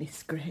like him,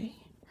 Miss Gray.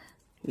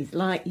 He's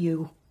like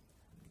you.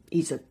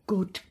 He's a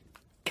good,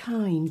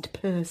 kind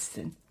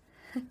person.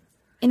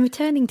 In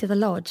returning to the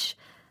lodge,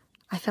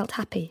 I felt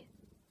happy.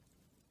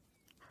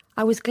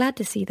 I was glad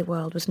to see the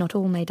world was not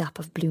all made up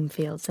of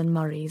Bloomfields and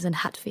Murrays and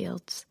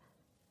Hatfields.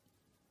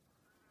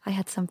 I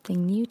had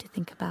something new to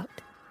think about.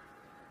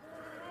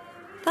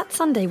 That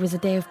Sunday was a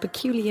day of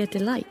peculiar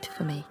delight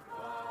for me.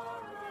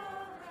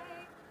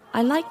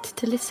 I liked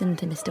to listen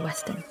to Mr.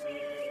 Weston.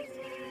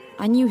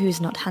 I knew he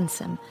was not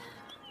handsome.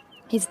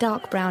 His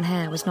dark brown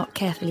hair was not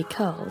carefully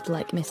curled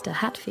like Mr.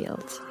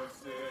 Hatfield's.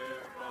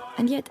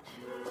 And yet,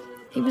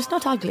 he was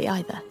not ugly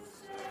either.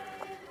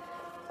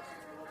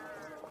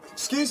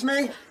 Excuse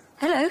me.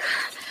 Hello.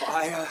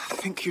 I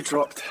think you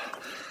dropped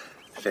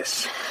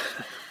this.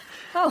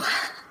 Oh,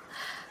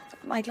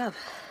 my glove.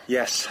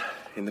 Yes,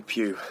 in the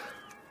pew.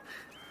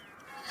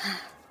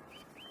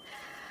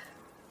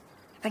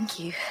 Thank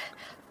you.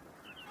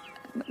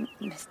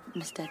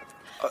 Mr.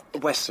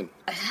 Weston.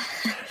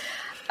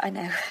 I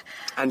know.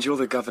 And you're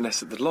the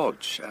governess at the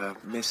lodge,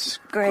 Miss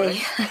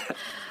Gray.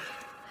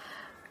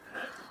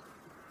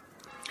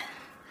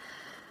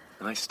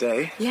 Nice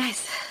day.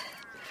 Yes.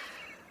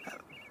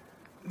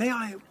 May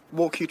I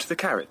walk you to the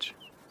carriage?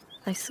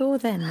 I saw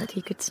then that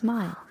he could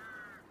smile.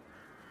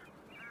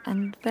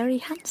 And very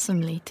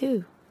handsomely,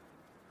 too.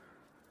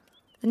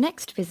 The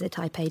next visit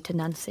I paid to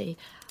Nancy,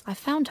 I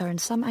found her in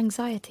some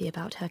anxiety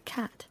about her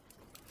cat.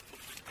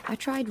 I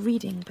tried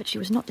reading, but she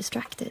was not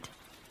distracted.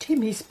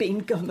 Timmy's been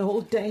gone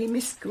all day,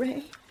 Miss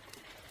Gray.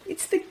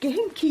 It's the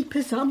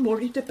gamekeepers I'm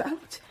worried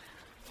about.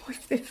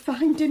 If they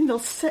find him, they'll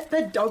set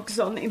their dogs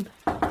on him.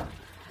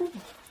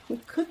 Who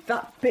could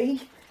that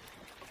be?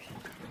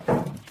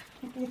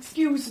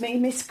 Excuse me,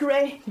 Miss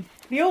Gray.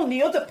 The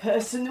only other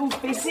person who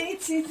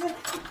visits is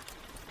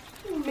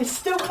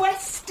Mr.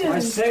 Weston. I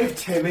saved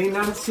Timmy,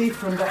 Nancy,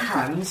 from the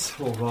hands,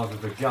 or rather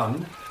the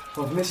gun,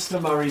 of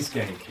Mr. Murray's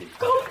gamekeeper.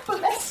 God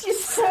bless you,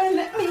 sir.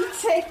 Let me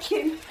take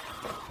him.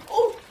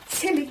 Oh,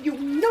 Timmy, you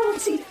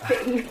naughty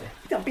thing.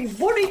 They'll be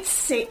worried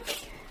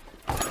sick.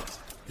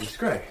 Miss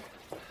Gray,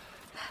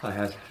 I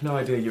had no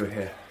idea you were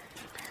here.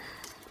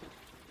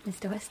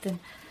 Mr. Weston.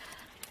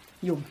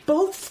 You'll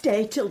both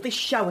stay till this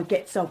shower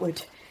gets over.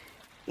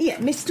 Here,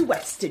 Mr.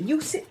 Weston, you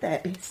sit there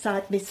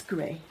beside Miss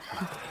Gray.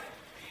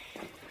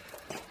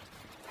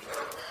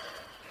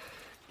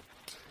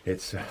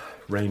 It's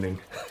raining.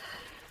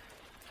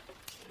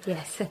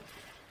 Yes.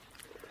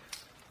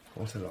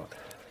 What a lot.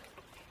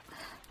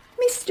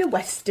 Mr.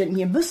 Weston,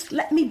 you must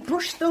let me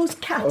brush those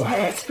cat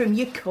hairs from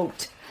your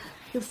coat.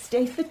 You'll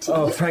stay for tea.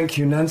 Oh, thank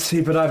you, Nancy,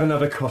 but I've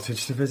another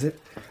cottage to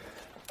visit.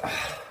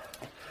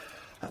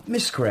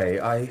 Miss Gray,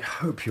 I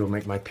hope you'll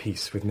make my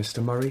peace with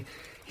Mr. Murray.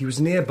 He was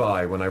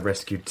nearby when I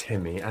rescued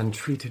Timmy and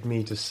treated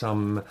me to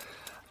some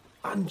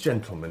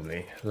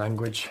ungentlemanly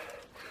language.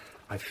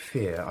 I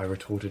fear I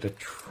retorted a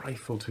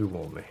trifle too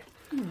warmly.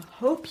 I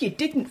hope you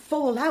didn't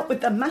fall out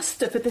with the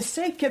master for the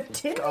sake of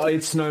Timmy. Oh,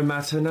 it's no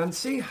matter,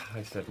 Nancy.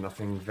 I said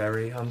nothing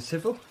very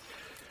uncivil.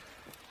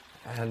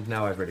 And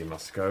now I really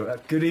must go.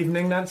 Good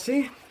evening,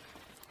 Nancy.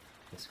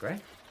 Miss Gray.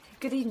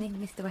 Good evening,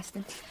 Mr.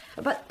 Weston.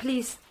 But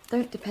please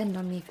don't depend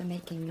on me for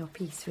making your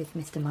peace with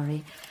Mr.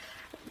 Murray.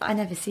 I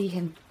never see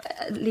him.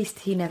 At least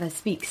he never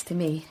speaks to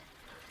me.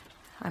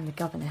 I'm the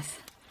governess.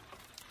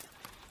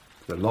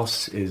 The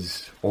loss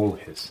is all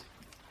his.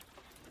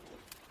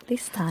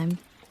 This time,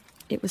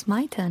 it was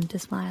my turn to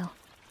smile.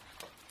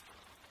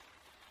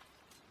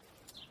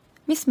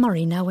 Miss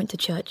Murray now went to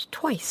church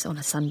twice on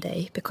a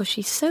Sunday because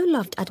she so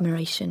loved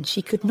admiration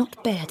she could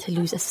not bear to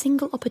lose a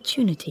single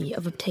opportunity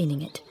of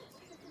obtaining it.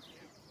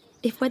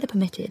 If weather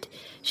permitted,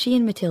 she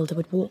and Matilda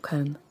would walk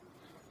home.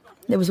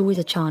 There was always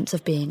a chance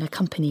of being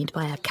accompanied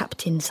by a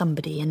Captain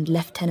somebody and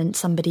Lieutenant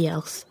somebody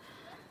else.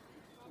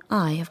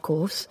 I, of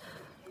course,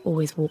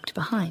 always walked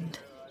behind.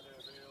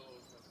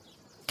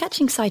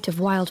 Catching sight of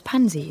wild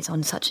pansies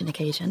on such an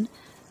occasion,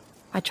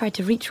 I tried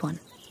to reach one.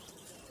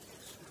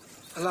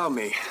 Allow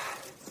me.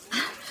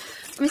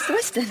 Mr.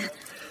 Weston.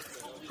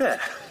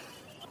 There.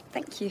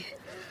 Thank you.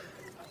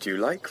 Do you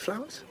like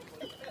flowers?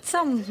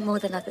 Some more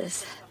than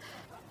others.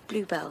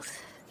 Bluebells,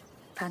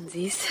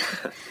 pansies.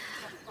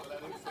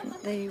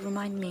 They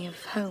remind me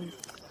of home.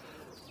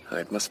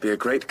 It must be a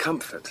great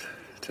comfort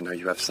to know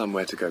you have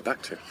somewhere to go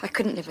back to. I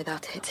couldn't live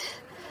without it.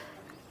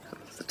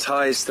 The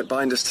ties that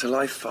bind us to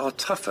life are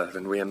tougher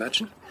than we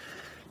imagine.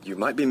 You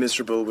might be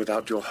miserable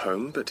without your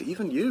home, but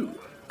even you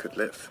could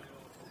live.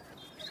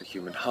 The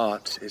human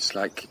heart is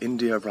like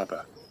India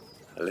rubber.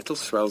 A little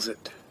swells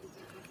it,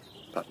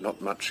 but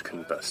not much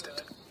can burst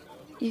it.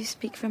 You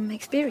speak from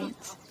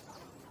experience.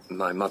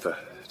 My mother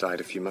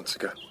died a few months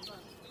ago.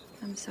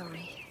 I'm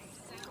sorry.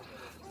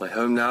 My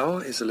home now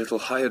is a little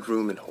hired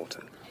room in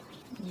Horton.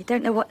 You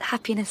don't know what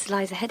happiness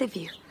lies ahead of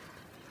you.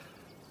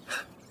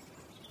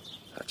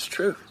 That's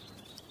true.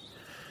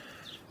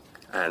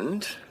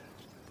 And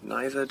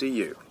neither do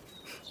you.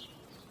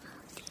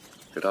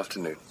 Good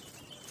afternoon.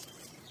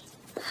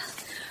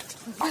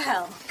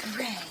 Well,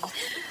 Gray,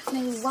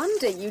 no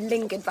wonder you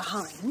lingered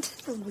behind.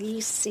 We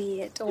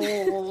see it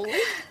all.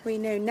 We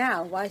know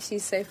now why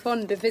she's so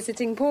fond of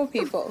visiting poor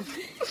people.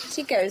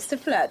 She goes to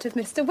flirt with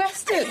Mr.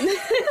 Weston.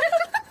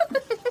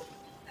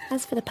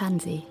 As for the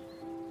pansy,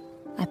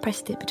 I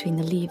pressed it between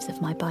the leaves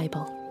of my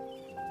Bible.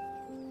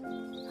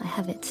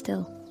 have it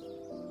still.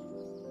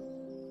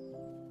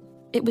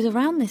 It was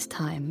around this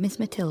time Miss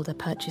Matilda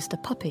purchased a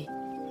puppy.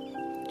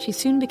 She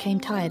soon became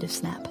tired of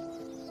Snap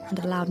and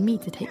allowed me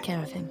to take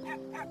care of him.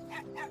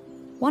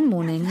 One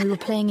morning we were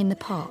playing in the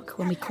park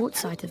when we caught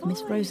sight of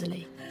Miss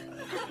Rosalie.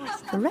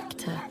 The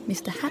rector,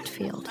 Mr.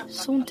 Hatfield,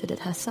 sauntered at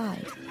her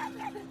side.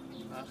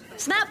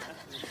 Snap!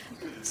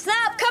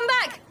 Snap, come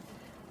back!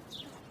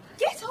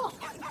 Get off!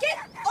 Get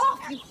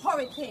off, you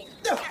horrid thing!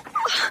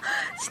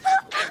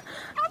 Snap!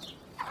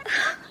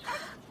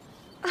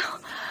 Oh,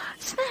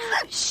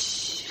 Snap!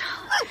 Shh!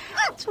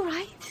 It's all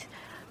right.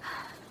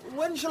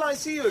 When shall I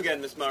see you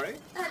again, Miss Murray?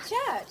 At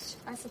church,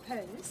 I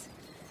suppose.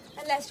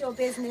 Unless your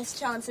business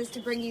chances to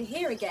bring you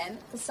here again,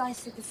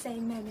 precisely the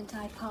same moment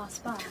I pass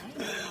by.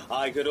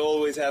 I could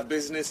always have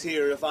business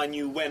here if I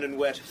knew when and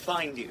where to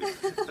find you.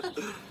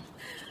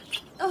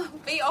 Oh,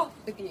 be off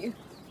with you.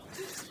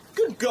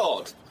 Good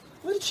God!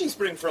 Where did she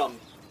spring from?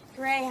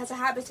 Grey has a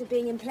habit of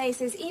being in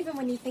places even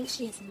when you think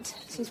she isn't.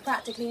 She's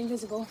practically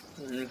invisible.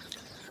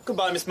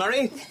 Goodbye, Miss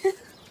Murray.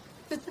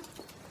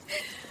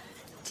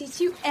 Did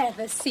you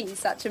ever see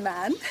such a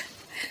man?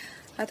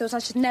 I thought I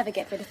should never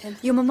get rid of him.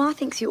 Your mamma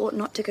thinks you ought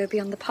not to go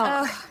beyond the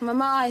park. Oh,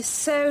 Mamma is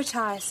so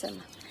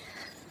tiresome.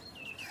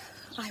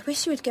 I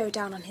wish you would go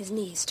down on his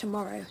knees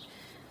tomorrow,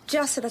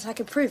 just so that I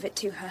could prove it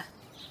to her.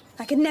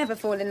 I could never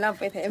fall in love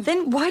with him.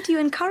 Then why do you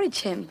encourage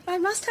him? I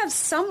must have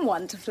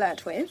someone to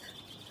flirt with.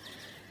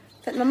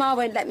 But Mamma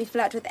won't let me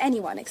flirt with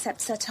anyone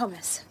except Sir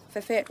Thomas, for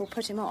fear it will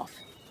put him off.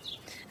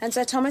 And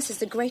Sir Thomas is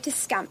the greatest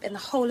scamp in the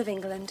whole of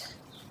England.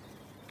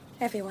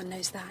 Everyone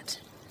knows that.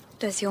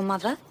 Does your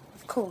mother?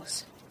 Of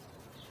course.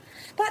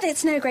 But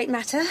it's no great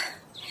matter.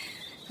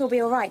 He'll be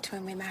all right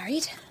when we're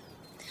married.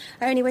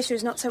 I only wish he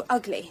was not so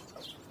ugly.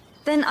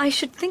 Then I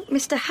should think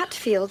Mr.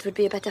 Hatfield would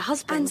be a better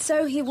husband. And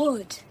so he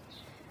would,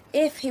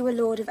 if he were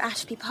Lord of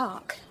Ashby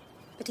Park.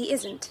 But he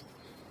isn't.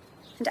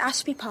 And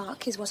Ashby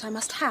Park is what I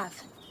must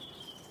have.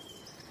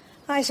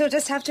 I shall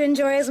just have to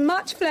enjoy as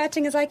much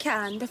flirting as I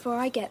can before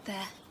I get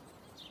there.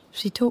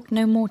 She talked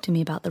no more to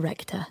me about the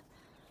rector,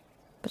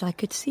 but I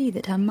could see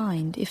that her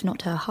mind, if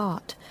not her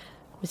heart,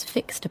 was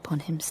fixed upon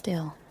him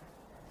still.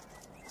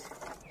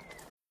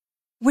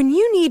 When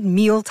you need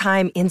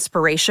mealtime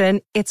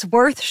inspiration, it's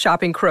worth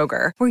shopping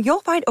Kroger, where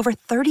you'll find over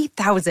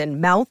 30,000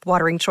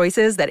 mouth-watering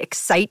choices that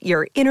excite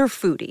your inner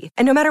foodie.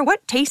 And no matter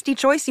what tasty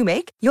choice you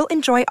make, you'll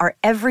enjoy our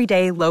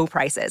everyday low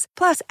prices,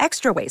 plus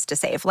extra ways to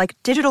save, like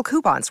digital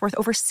coupons worth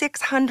over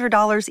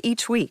 $600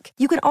 each week.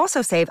 You can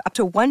also save up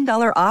to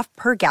 $1 off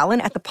per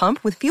gallon at the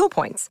pump with fuel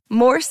points.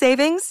 More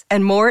savings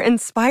and more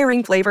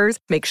inspiring flavors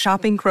make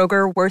shopping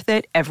Kroger worth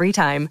it every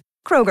time.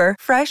 Kroger,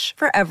 fresh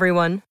for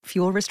everyone.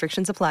 Fuel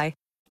restrictions apply.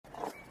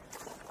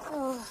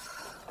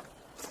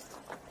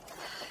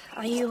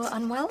 Are you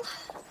unwell?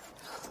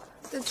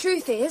 The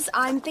truth is,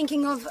 I'm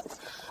thinking of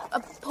a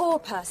poor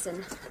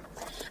person.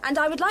 And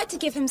I would like to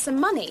give him some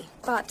money,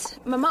 but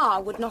Mamma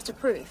would not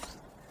approve.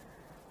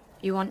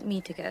 You want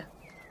me to go?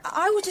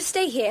 I will just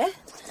stay here.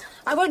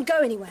 I won't go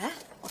anywhere.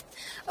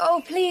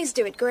 Oh, please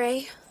do it,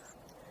 Grey.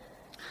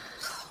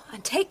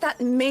 And take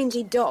that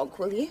mangy dog,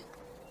 will you?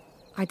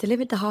 I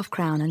delivered the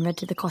half-crown and read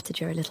to the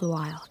cottager a little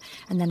while,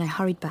 and then I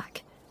hurried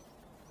back.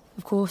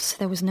 Of course,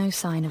 there was no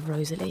sign of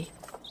Rosalie.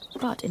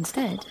 But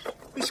instead...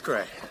 Miss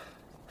Grey.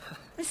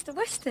 Mr.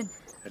 Weston.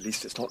 At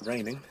least it's not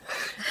raining.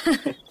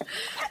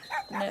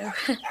 No.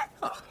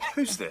 Oh,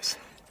 who's this?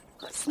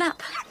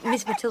 Snap,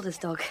 Miss Matilda's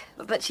dog.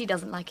 But she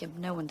doesn't like him.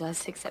 No one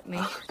does, except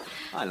me.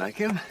 I like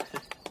him.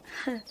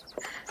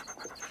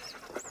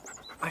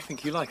 I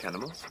think you like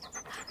animals.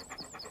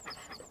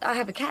 I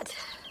have a cat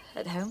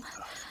at home.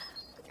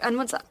 And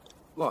once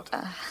What?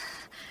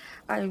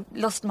 I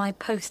lost my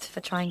post for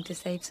trying to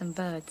save some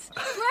birds.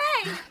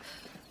 Grey!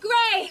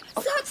 Grey!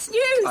 Such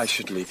news! I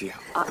should leave you.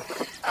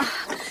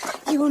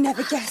 You will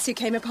never guess who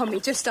came upon me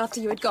just after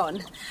you had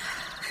gone.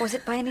 Was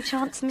it by any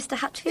chance Mr.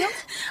 Hatfield?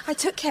 I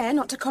took care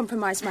not to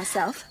compromise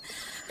myself,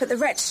 but the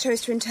wretch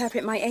chose to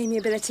interpret my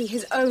amiability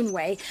his own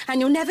way, and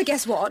you'll never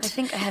guess what. I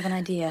think I have an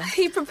idea.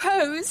 He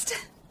proposed.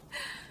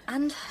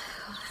 And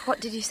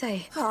what did you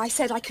say? Oh, I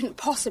said I couldn't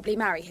possibly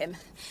marry him.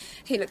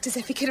 He looked as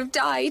if he could have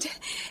died.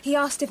 He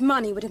asked if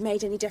money would have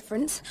made any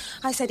difference.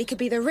 I said he could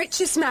be the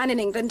richest man in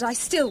England. I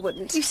still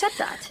wouldn't. You said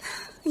that?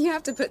 You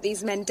have to put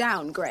these men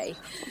down, Grey.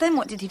 Then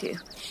what did he do?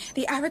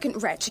 The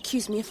arrogant wretch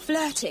accused me of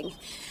flirting.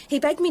 He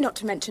begged me not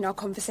to mention our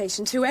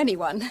conversation to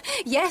anyone.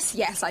 Yes,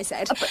 yes, I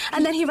said.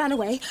 And then he ran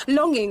away,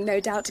 longing, no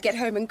doubt, to get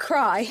home and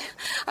cry.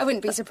 I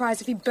wouldn't be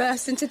surprised if he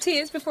burst into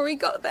tears before he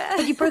got there.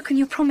 But you've broken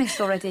your promise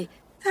already.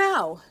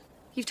 How?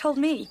 You've told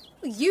me.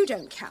 Well, you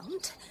don't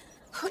count.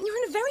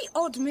 You're in a very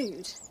odd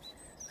mood.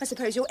 I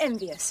suppose you're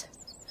envious.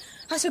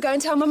 I shall go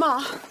and tell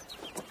Mamma.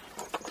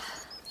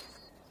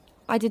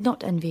 I did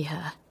not envy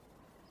her.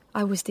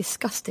 I was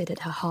disgusted at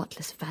her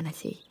heartless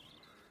vanity.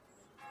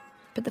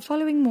 But the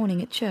following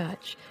morning at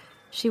church,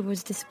 she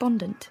was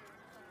despondent.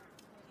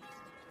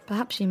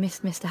 Perhaps she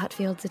missed Mr.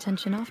 Hatfield's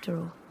attention after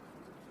all.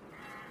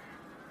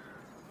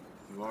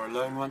 You are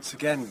alone once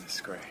again,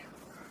 Miss Grey.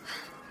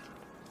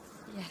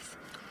 Yes.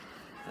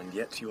 and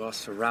yet you are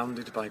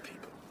surrounded by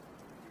people.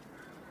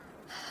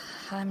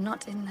 I'm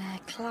not in their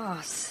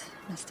class,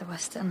 Mr.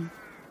 Weston.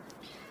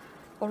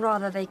 Or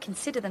rather, they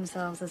consider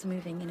themselves as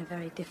moving in a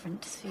very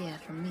different sphere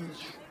from me.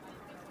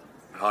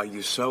 Are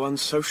you so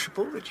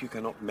unsociable that you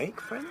cannot make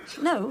friends?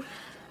 No,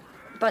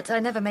 but I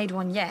never made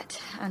one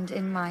yet, and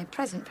in my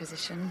present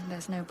position,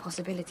 there's no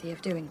possibility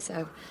of doing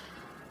so.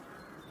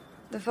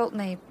 The fault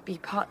may be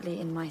partly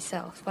in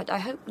myself, but I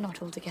hope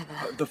not altogether.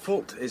 The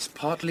fault is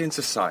partly in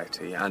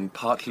society, and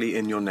partly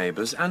in your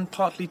neighbours, and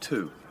partly,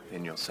 too,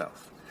 in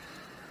yourself.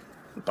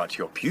 But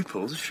your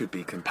pupils should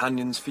be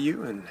companions for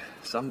you in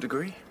some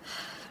degree.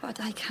 But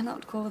I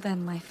cannot call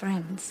them my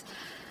friends,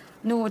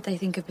 nor would they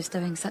think of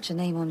bestowing such a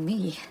name on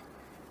me.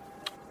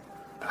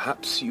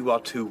 Perhaps you are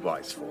too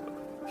wise for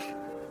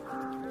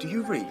them. Do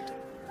you read?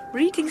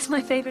 Reading's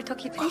my favourite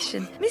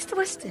occupation. Mr.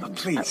 Weston.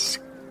 Please,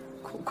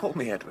 call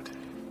me Edward.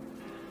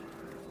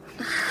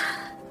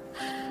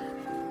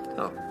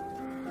 Oh,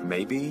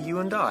 maybe you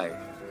and I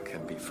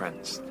can be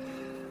friends.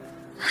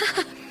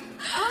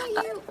 Are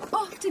you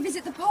off to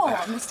visit the poor,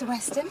 Mr.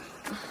 Weston?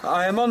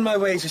 I am on my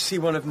way to see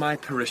one of my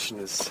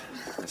parishioners,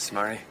 Miss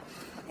Murray.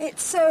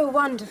 It's so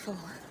wonderful,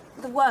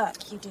 the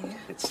work you do.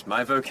 It's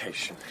my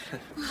vocation.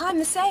 I'm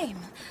the same.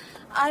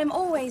 I'm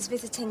always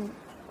visiting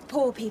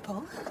poor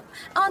people.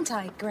 Aren't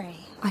I, Gray?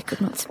 I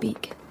could not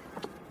speak.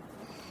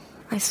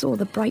 I saw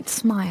the bright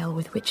smile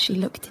with which she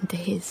looked into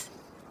his.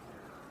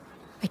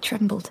 I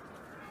trembled.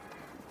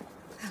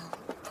 Oh,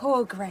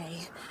 poor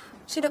Gray.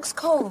 She looks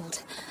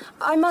cold.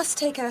 I must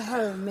take her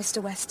home,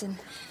 Mr. Weston.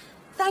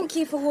 Thank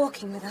you for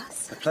walking with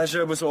us. The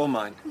pleasure was all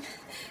mine.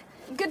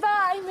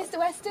 Goodbye, Mr.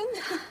 Weston.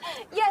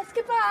 Yes,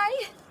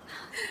 goodbye.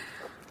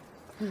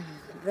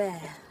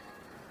 There.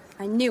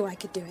 I knew I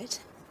could do it.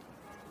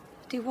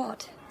 Do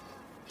what?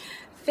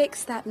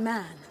 Fix that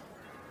man.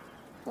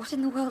 What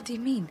in the world do you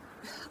mean?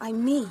 I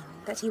mean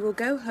that he will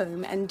go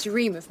home and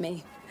dream of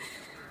me.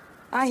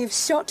 I have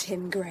shot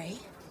him, Gray.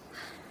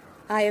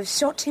 I have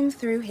shot him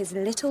through his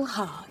little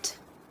heart.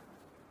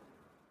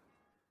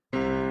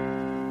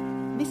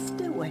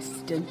 Mr.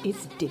 Weston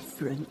is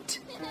different.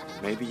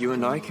 Maybe you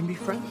and I can be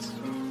friends?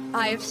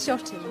 I have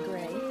shot him,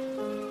 Gray.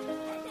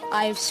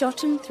 I have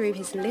shot him through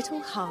his little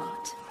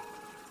heart.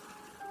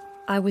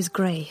 I was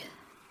Gray,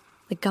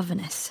 the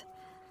governess.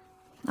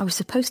 I was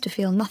supposed to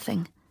feel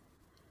nothing.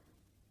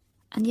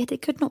 And yet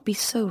it could not be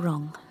so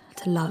wrong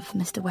to love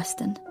Mr.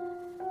 Weston,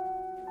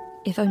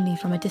 if only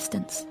from a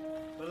distance.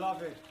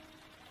 Beloved,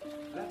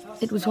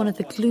 it was one of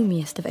the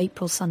gloomiest of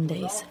April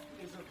Sundays.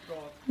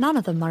 None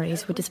of the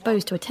Murrays were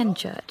disposed to attend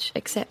church,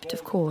 except,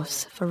 of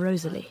course, for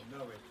Rosalie.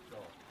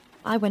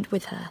 I went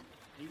with her,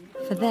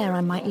 for there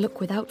I might look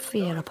without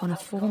fear upon a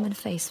form and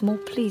face more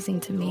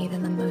pleasing to me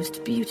than the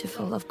most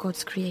beautiful of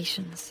God's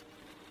creations.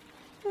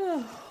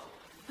 Oh,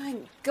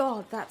 thank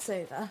God that's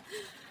over.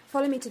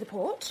 Follow me to the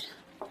porch.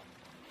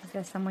 Is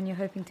there someone you're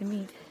hoping to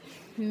meet?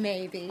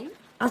 Maybe.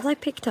 As I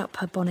picked up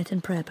her bonnet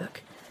and prayer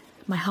book,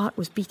 my heart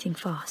was beating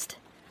fast.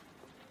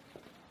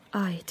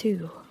 I,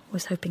 too,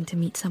 was hoping to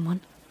meet someone.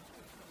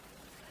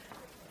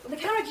 The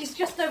carriage is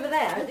just over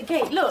there at the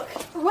gate, look.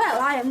 Well,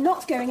 I am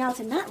not going out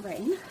in that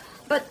rain.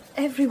 But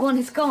everyone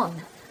is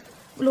gone.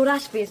 Lord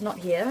Ashby is not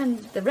here, and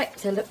the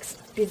rector looks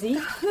busy.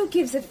 Who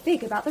gives a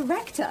fig about the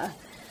rector?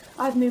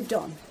 I've moved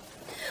on.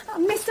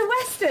 Mr.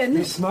 Weston!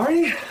 Miss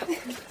Murray?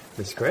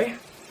 Miss Gray?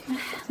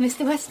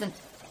 Mr. Weston.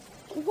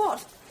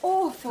 What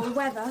awful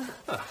weather.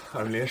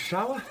 Only a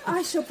shower?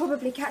 I shall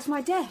probably catch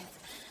my death.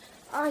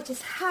 I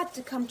just had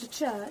to come to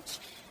church.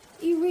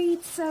 You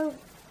read so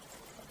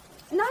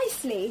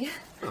nicely.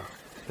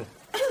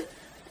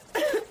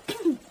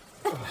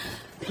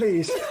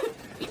 Please,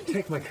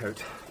 take my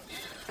coat.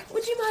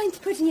 Would you mind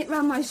putting it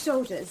round my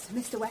shoulders,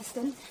 Mr.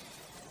 Weston?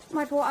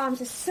 My poor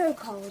arms are so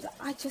cold,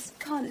 I just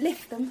can't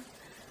lift them.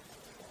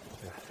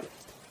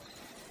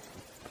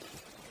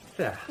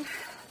 There.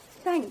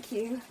 Thank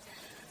you.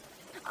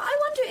 I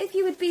wonder if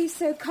you would be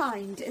so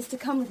kind as to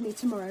come with me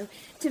tomorrow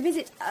to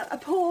visit a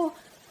poor,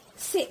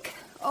 sick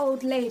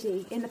old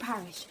lady in the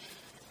parish.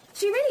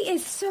 She really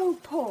is so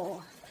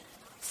poor,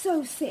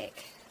 so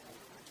sick.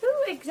 Who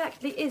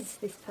exactly is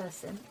this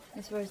person,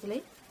 Miss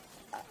Rosalie?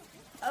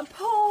 A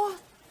poor,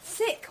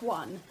 sick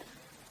one.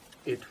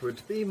 It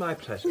would be my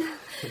pleasure.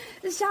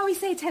 Shall we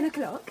say 10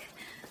 o'clock?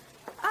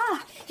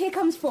 Ah, here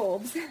comes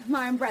Forbes,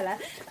 my umbrella.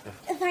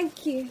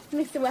 Thank you,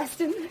 Mr.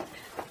 Weston.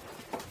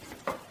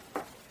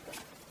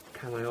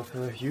 Can I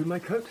offer you my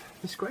coat,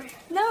 Miss Gray?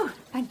 No,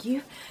 thank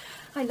you.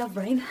 I love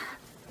rain.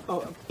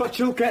 Oh, but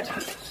you'll get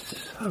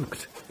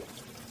soaked.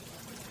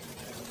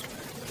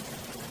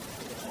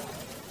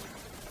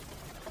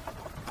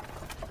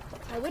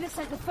 I would have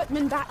sent the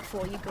footman back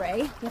for you,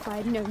 Gray, if I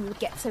had known you would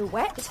get so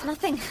wet. It's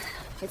nothing.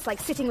 It's like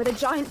sitting with a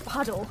giant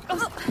puddle.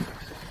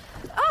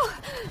 Oh,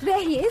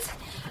 there he is.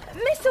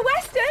 Mr.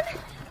 Weston!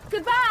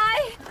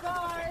 Goodbye!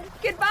 Goodbye!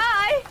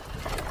 Goodbye!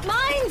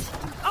 Mind!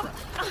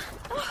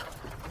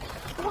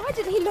 Why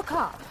did he look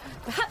up?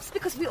 Perhaps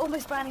because we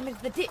almost ran him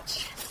into the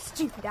ditch.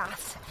 Stupid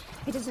ass.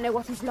 He doesn't know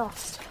what he's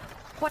lost.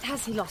 What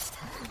has he lost?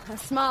 A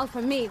smile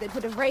from me that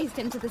would have raised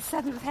him to the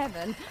seventh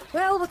heaven.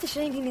 Well, what a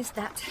shame he missed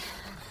that.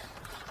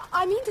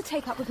 I mean to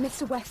take up with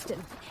Mr.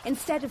 Weston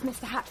instead of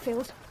Mr.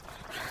 Hatfield.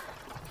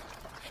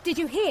 Did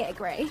you hear,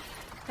 Gray?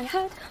 I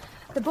heard.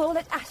 The ball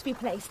at Ashby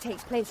Place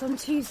takes place on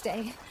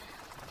Tuesday.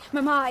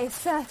 Mamma is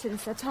certain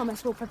Sir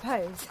Thomas will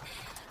propose.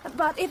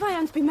 But if I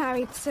am to be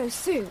married so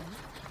soon,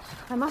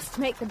 I must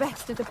make the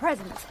best of the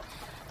present.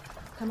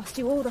 I must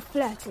do all the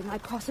flirting I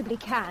possibly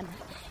can.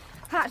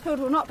 Hatfield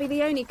will not be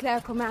the only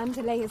clerical man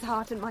to lay his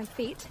heart at my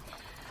feet.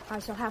 I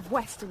shall have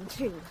Weston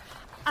too.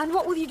 And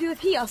what will you do if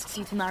he asks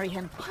you to marry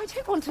him? I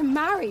don't want to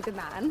marry the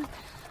man.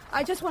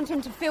 I just want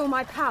him to feel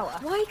my power.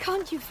 Why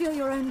can't you feel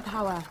your own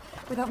power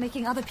without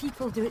making other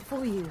people do it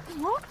for you?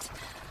 What?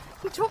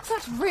 You talk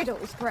such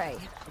riddles, Gray.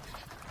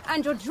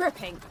 And you're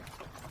dripping.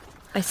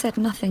 I said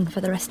nothing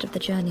for the rest of the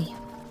journey.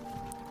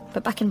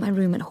 But back in my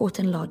room at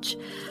Horton Lodge,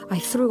 I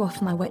threw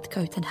off my wet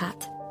coat and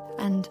hat,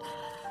 and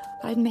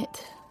I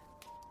admit,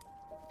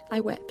 I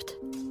wept.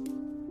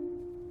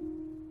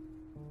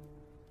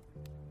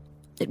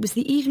 It was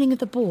the evening of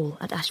the ball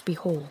at Ashby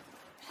Hall.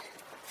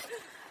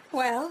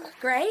 Well,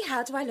 Gray,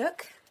 how do I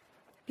look?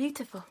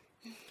 Beautiful.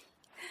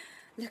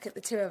 Look at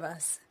the two of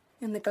us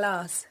in the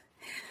glass.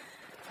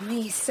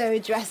 Me so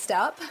dressed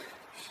up,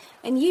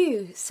 and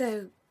you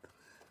so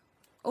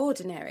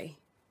ordinary.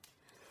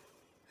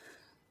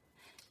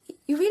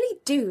 You really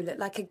do look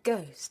like a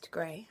ghost,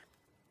 Gray.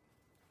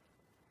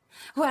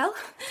 Well,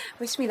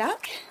 wish me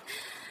luck.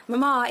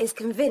 Mamma is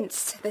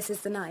convinced this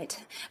is the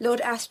night. Lord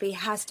Ashby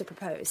has to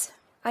propose.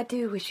 I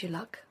do wish you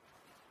luck.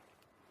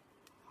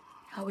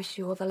 I wish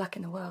you all the luck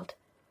in the world.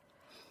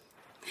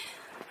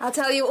 I'll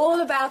tell you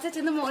all about it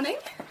in the morning.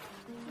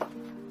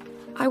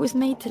 I was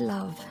made to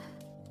love,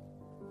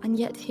 and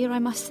yet here I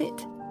must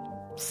sit,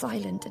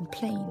 silent and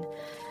plain,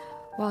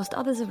 whilst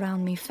others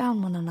around me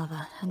found one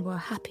another and were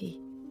happy.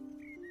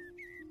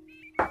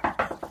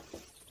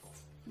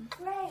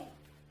 Gray,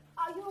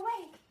 are you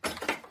awake?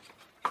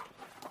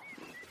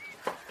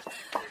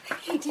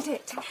 He did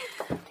it.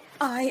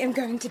 I am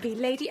going to be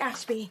Lady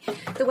Ashby.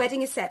 The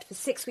wedding is set for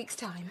 6 weeks'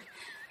 time.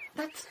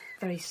 That's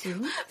very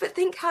soon. But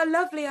think how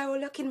lovely I will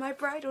look in my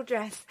bridal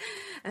dress.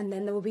 And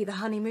then there will be the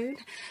honeymoon.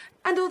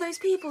 And all those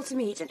people to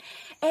meet. And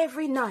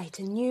every night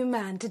a new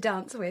man to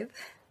dance with.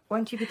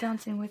 Won't you be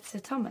dancing with Sir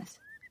Thomas?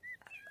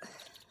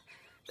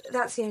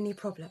 That's the only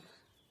problem.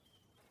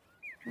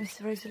 Miss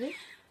Rosalie?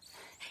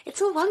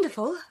 It's all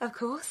wonderful, of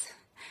course.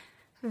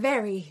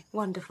 Very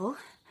wonderful.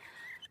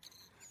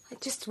 I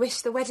just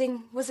wish the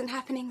wedding wasn't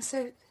happening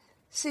so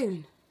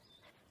soon.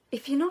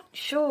 If you're not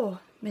sure,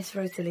 Miss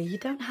Rosalie, you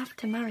don't have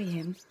to marry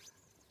him.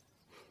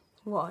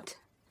 What?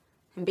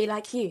 And be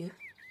like you?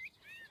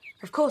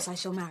 Of course I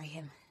shall marry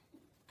him.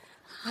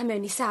 I'm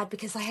only sad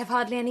because I have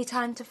hardly any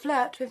time to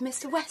flirt with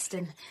Mr.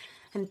 Weston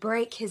and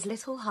break his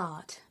little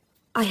heart.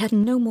 I had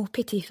no more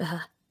pity for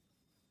her.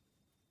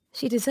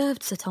 She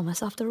deserved Sir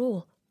Thomas after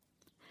all.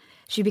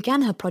 She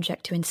began her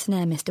project to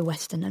ensnare Mr.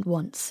 Weston at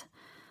once.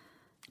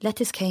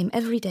 Letters came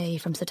every day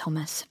from Sir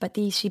Thomas, but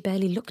these she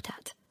barely looked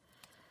at.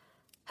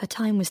 Her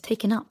time was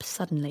taken up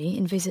suddenly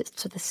in visits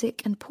to the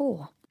sick and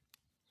poor.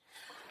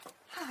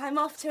 I'm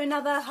off to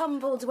another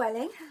humble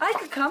dwelling. I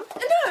could come.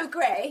 No,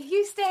 Gray,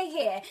 you stay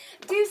here.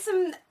 Do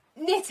some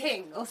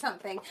knitting or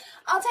something.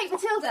 I'll take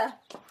Matilda.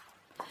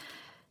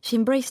 She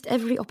embraced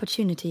every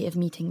opportunity of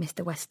meeting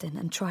Mr. Weston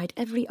and tried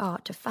every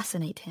art to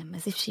fascinate him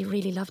as if she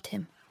really loved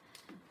him.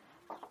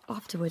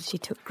 Afterwards, she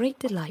took great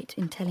delight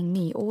in telling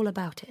me all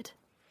about it.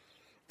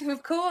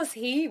 Of course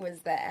he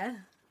was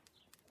there.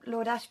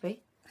 Lord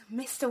Ashby?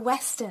 Mr.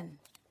 Weston.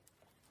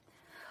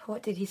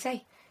 What did he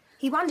say?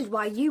 He wondered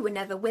why you were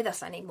never with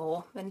us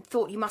anymore and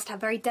thought you must have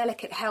very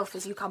delicate health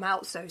as you come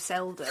out so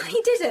seldom.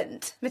 He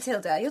didn't,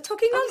 Matilda. You're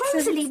talking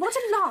nonsense. Rosalie, what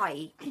a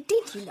lie. He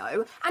did, you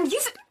know. And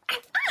you said...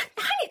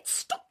 Hannah,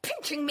 stop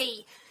pinching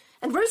me.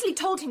 And Rosalie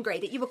told him, Gray,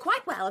 that you were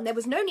quite well and there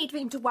was no need for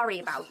him to worry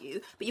about you,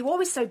 but you were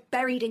always so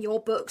buried in your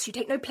books you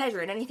take no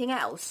pleasure in anything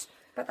else.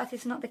 But that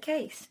is not the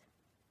case.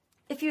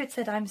 If you had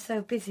said I'm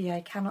so busy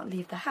I cannot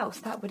leave the house,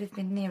 that would have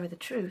been nearer the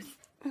truth.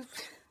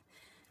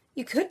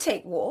 You could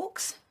take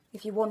walks,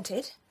 if you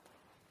wanted.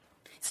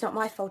 It's not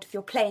my fault if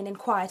you're plain and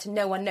quiet and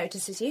no one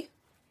notices you.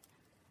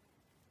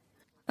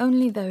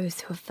 Only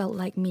those who have felt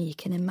like me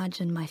can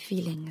imagine my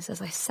feelings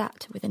as I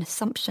sat with an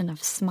assumption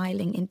of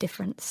smiling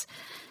indifference,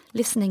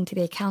 listening to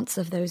the accounts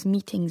of those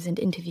meetings and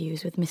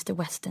interviews with Mr.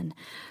 Weston,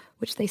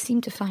 which they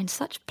seemed to find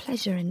such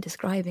pleasure in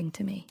describing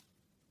to me.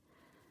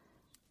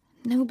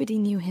 Nobody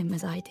knew him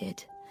as I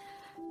did.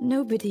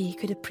 Nobody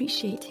could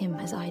appreciate him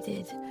as I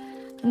did.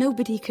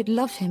 Nobody could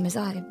love him as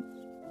I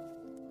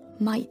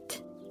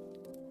might.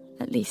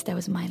 At least there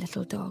was my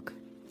little dog.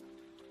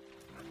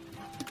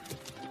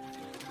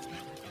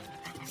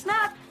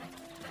 Snap!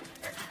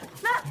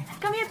 Snap!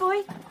 Come here,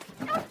 boy.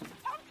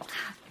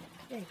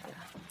 There you go.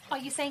 Are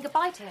you saying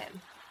goodbye to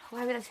him?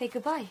 Why would I say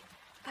goodbye?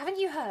 Haven't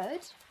you heard?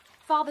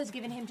 Father's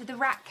given him to the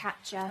rat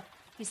catcher.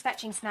 He's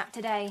fetching Snap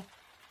today.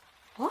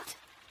 What?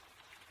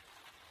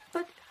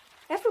 But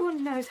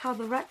everyone knows how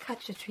the rat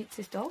catcher treats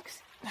his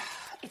dogs.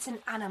 It's an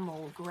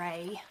animal,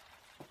 Gray.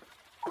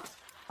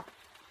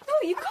 No,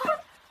 you can't.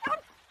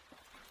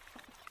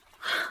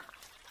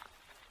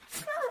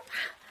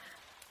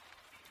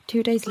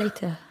 2 days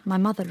later, my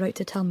mother wrote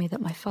to tell me that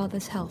my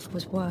father's health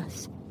was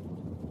worse.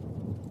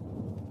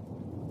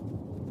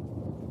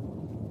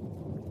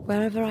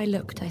 Wherever I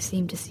looked, I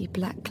seemed to see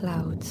black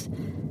clouds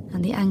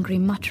and the angry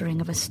muttering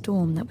of a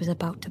storm that was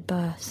about to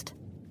burst.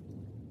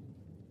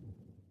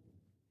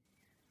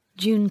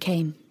 June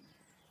came.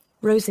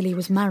 Rosalie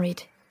was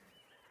married.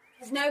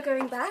 There's no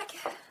going back.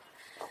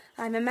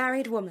 I'm a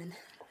married woman.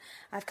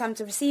 I've come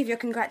to receive your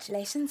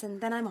congratulations and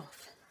then I'm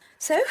off.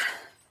 So,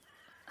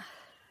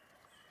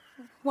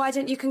 why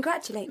don't you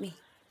congratulate me?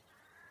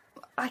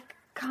 I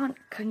can't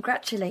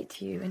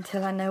congratulate you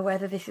until I know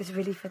whether this is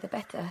really for the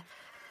better.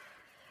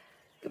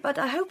 But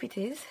I hope it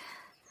is.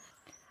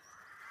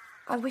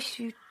 I wish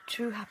you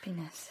true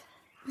happiness.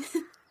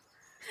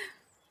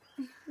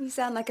 You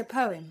sound like a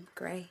poem,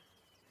 Gray.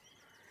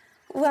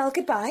 Well,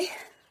 goodbye.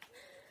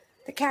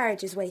 The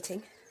carriage is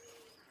waiting.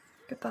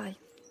 Goodbye,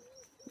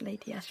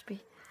 Lady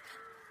Ashby.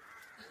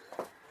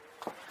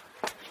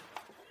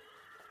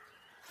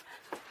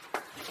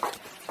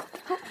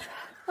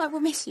 I will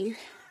miss you,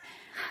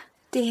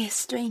 dear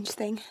strange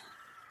thing.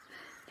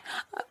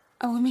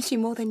 I will miss you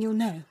more than you'll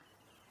know.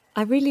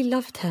 I really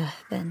loved her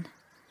then,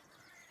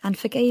 and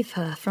forgave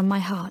her from my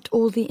heart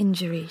all the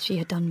injury she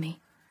had done me.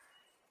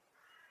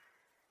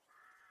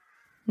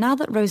 Now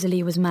that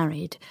Rosalie was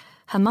married,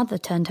 her mother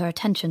turned her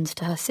attentions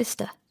to her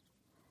sister.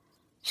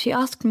 She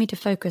asked me to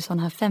focus on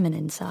her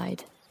feminine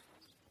side.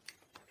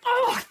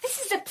 Oh,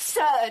 this is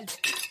absurd.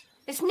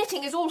 This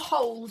knitting is all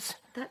holes.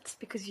 That's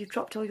because you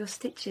dropped all your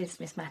stitches,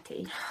 Miss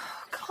Matty.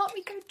 Can't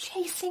we go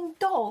chasing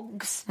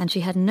dogs? And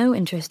she had no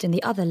interest in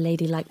the other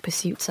ladylike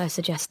pursuits I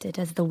suggested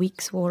as the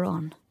weeks wore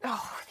on.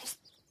 Oh, this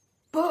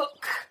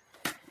book.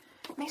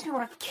 It makes me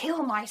want to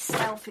kill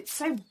myself. It's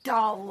so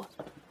dull.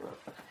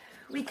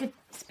 We could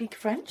speak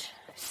French.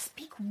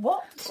 Speak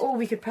what? Or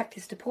we could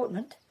practice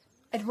deportment.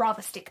 I'd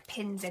rather stick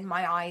pins in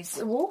my eyes.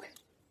 A walk?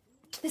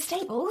 To the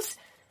stables?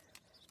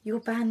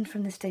 You're banned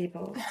from the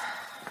stables.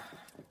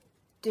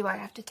 Do I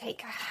have to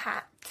take a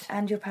hat?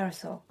 And your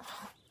parasol.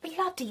 Oh,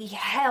 bloody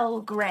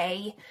hell,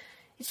 Gray.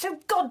 It's so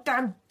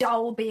goddamn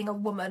dull being a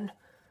woman.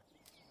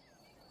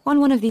 On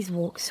one of these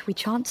walks, we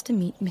chanced to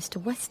meet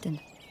Mr. Weston.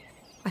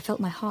 I felt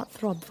my heart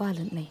throb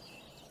violently.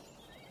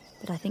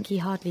 But I think he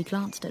hardly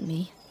glanced at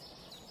me.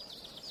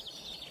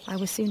 I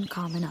was soon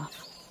calm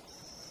enough.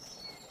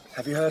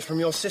 Have you heard from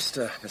your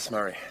sister, Miss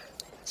Murray?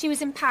 She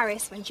was in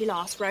Paris when she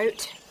last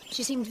wrote.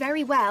 She seemed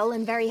very well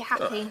and very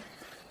happy.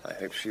 I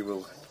hope she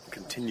will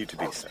continue to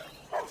be so.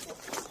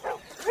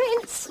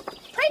 Prince!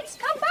 Prince,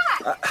 come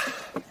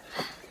back!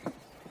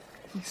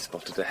 He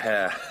spotted a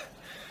hare.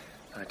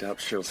 I doubt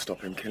she'll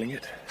stop him killing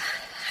it.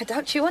 I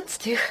doubt she wants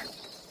to.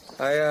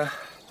 I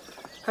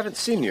haven't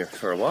seen you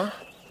for a while.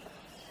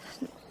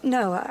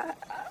 No,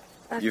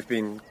 You've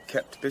been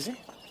kept busy?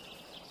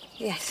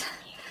 Yes.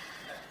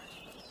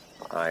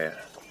 I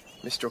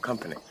missed your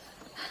company.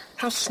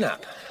 How's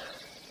Snap?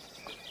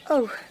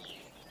 Oh,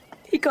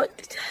 he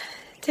got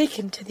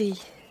taken to the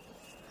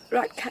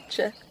rat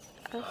catcher.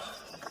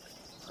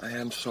 I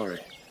am sorry.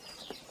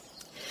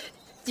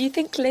 Do you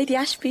think Lady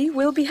Ashby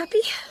will be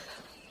happy?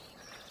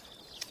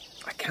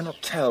 I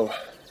cannot tell.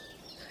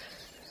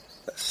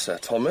 Sir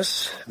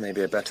Thomas may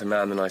be a better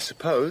man than I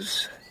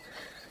suppose,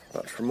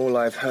 but from all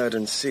I've heard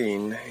and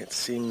seen, it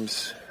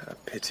seems a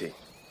pity.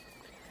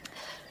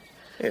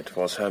 It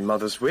was her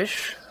mother's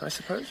wish, I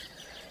suppose?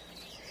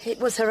 It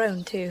was her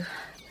own, too.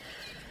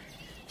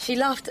 She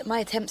laughed at my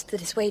attempts to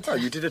dissuade her. Oh,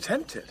 you did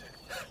attempt it?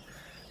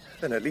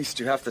 Then at least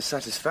you have the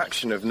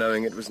satisfaction of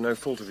knowing it was no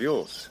fault of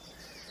yours.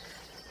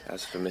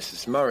 As for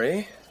Mrs.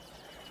 Murray,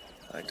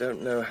 I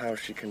don't know how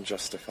she can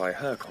justify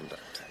her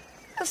conduct.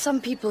 Some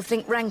people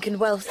think rank and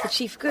wealth the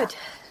chief good.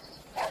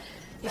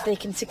 If they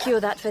can secure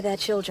that for their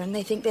children,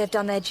 they think they've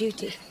done their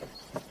duty.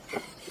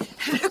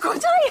 Look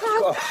what I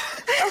have!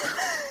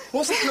 Oh.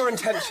 Was it your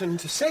intention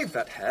to save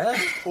that hare,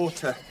 or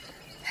to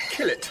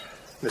kill it,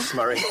 Miss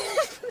Murray?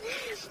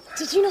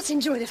 Did you not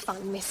enjoy the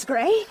fun, Miss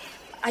Gray?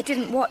 I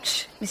didn't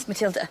watch, Miss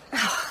Matilda.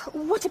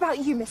 What about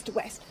you, Mr.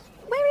 West?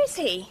 Where is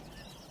he?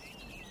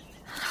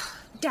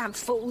 Damn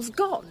fool's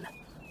gone.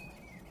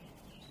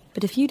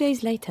 But a few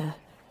days later,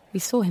 we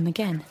saw him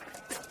again.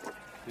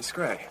 Miss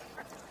Gray.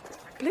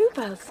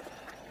 Bluebells.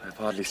 I've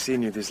hardly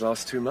seen you these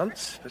last 2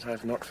 months, but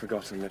I've not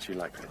forgotten that you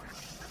like them.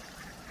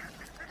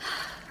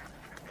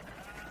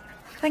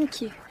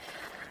 Thank you.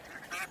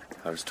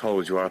 I was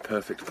told you are a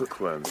perfect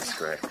bookworm, Miss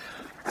Gray.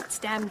 That's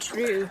damn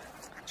true.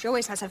 She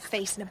always has her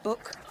face in a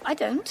book. I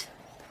don't.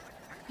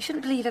 You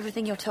shouldn't believe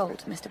everything you're told,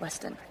 Mr.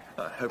 Weston.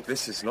 I hope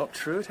this is not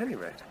true at any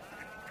rate.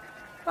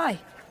 Why?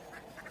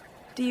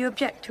 Do you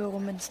object to a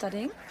woman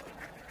studying?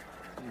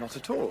 Not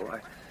at all.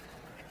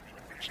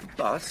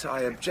 But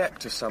I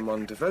object to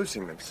someone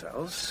devoting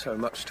themselves so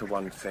much to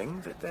one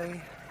thing that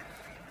they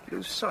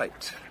lose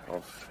sight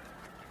of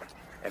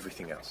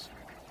everything else.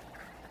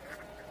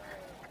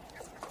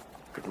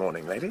 Good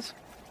morning, ladies.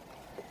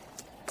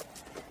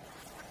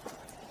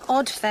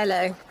 odd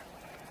fellow.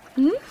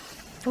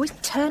 Always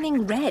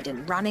turning red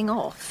and running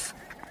off.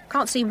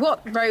 Can't see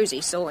what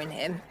Rosie saw in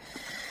him.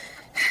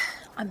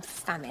 I'm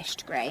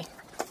famished, Gray.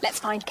 Let's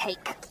find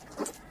cake.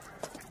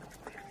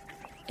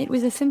 It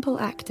was a simple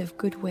act of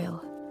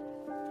goodwill,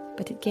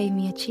 but it gave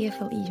me a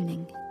cheerful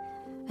evening,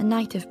 a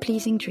night of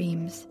pleasing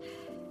dreams,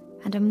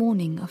 and a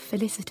morning of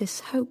felicitous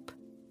hope.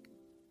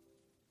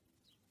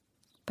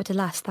 But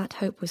alas, that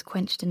hope was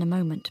quenched in a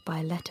moment by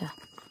a letter.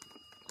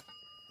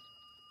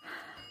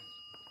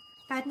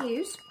 Bad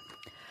news?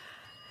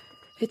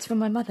 It's from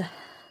my mother.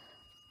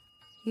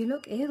 You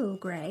look ill,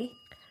 Gray.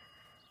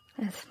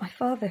 It's my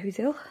father who's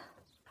ill.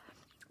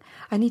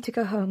 I need to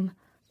go home.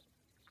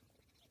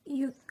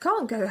 You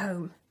can't go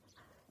home.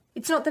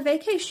 It's not the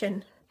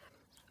vacation.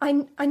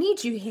 I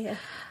need you here.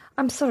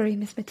 I'm sorry,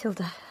 Miss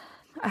Matilda.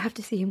 I have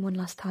to see him one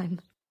last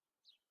time.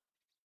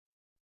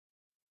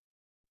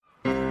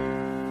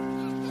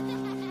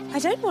 I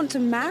don't want to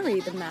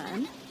marry the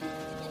man.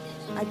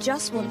 I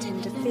just want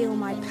him to feel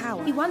my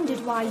power. He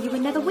wondered why you were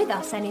never with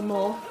us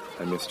anymore.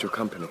 I missed your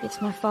company.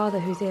 It's my father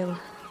who's ill.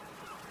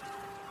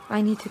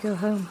 I need to go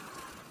home.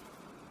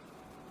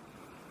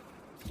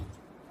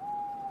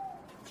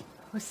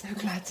 We're so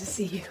glad to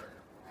see you.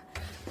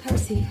 How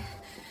is he?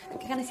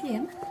 Can I see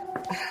him?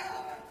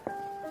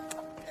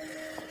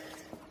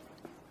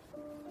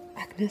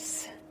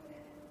 Agnes.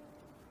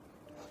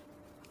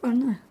 Oh,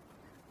 no.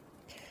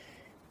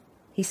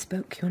 He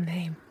spoke your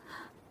name.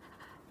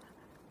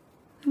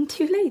 I'm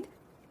too late.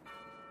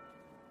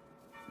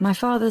 My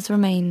father's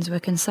remains were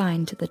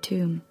consigned to the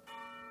tomb.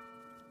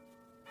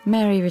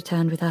 Mary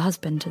returned with her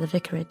husband to the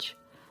vicarage.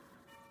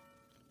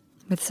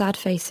 With sad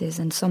faces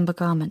and sombre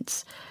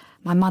garments,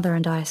 my mother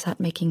and I sat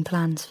making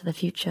plans for the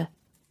future.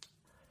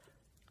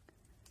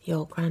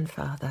 Your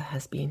grandfather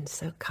has been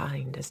so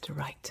kind as to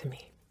write to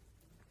me.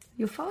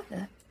 Your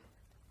father?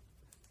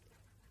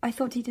 I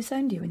thought he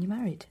disowned you when you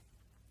married.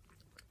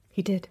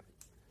 He did.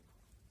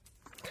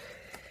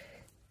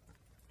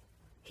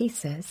 He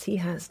says he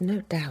has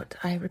no doubt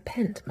I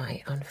repent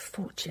my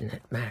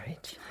unfortunate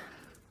marriage.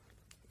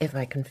 If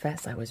I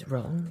confess I was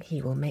wrong,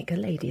 he will make a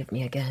lady of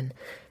me again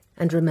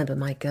and remember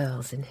my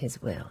girls in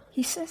his will.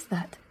 He says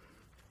that.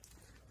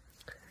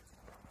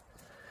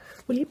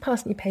 Will you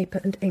pass me paper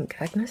and ink,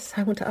 Agnes?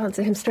 I want to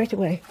answer him straight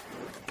away.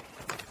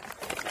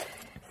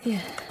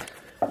 Here.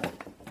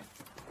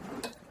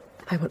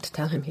 I want to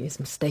tell him he is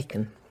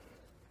mistaken.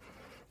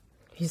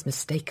 He is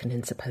mistaken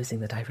in supposing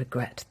that I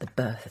regret the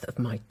birth of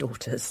my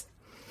daughters,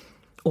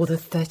 or the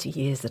 30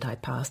 years that I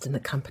passed in the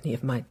company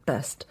of my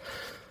best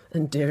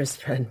and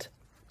dearest friend.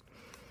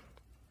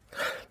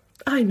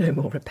 I no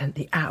more repent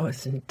the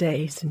hours and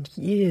days and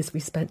years we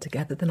spent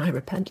together than I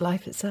repent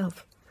life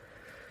itself.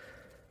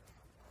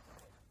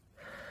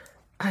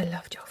 I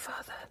loved your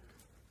father.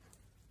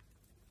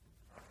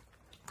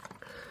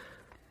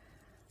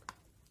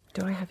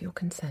 Do I have your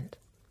consent?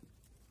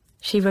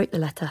 She wrote the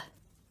letter.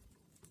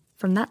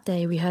 From that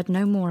day we heard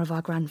no more of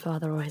our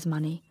grandfather or his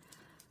money.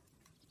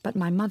 But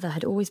my mother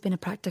had always been a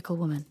practical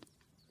woman.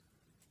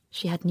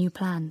 She had new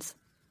plans.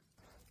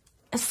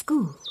 A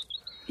school?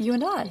 You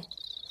and I?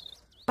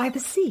 By the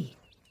sea?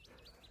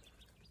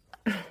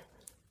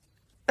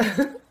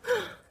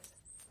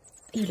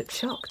 You look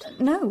shocked.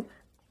 No.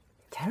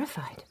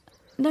 Terrified?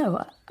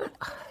 No.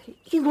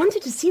 You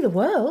wanted to see the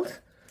world?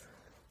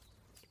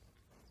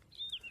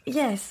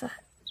 Yes,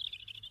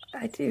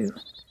 I do.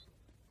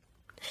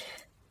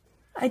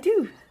 I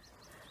do.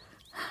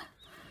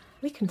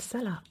 We can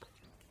sell up.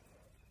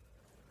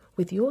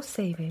 With your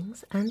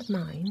savings and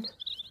mine,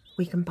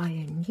 we can buy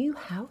a new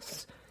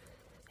house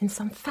in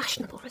some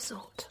fashionable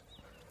resort.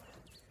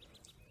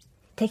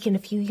 Take in a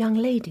few young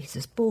ladies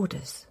as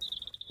boarders,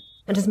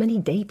 and as many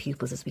day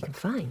pupils as we can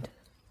find.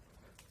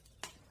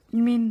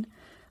 You mean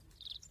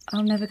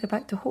I'll never go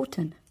back to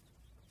Horton?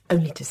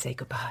 Only to say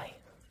goodbye.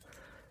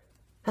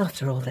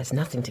 After all, there's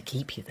nothing to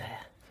keep you there.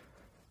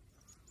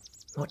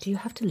 What do you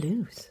have to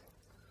lose?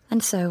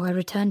 And so I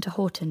returned to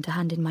Horton to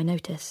hand in my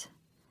notice.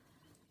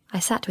 I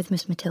sat with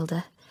Miss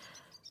Matilda.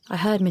 I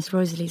heard Miss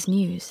Rosalie's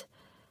news.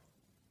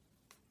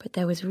 But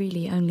there was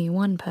really only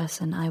one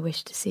person I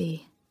wished to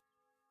see.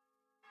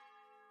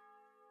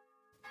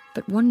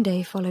 But one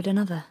day followed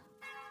another.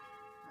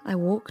 I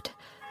walked.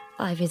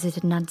 I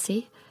visited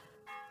Nancy.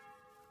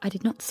 I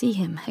did not see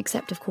him,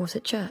 except, of course,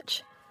 at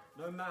church.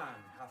 No man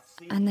hath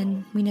seen And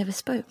then we never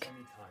spoke.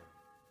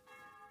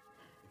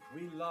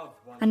 we love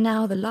one And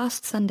now the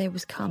last Sunday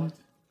was come,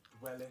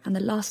 and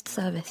the last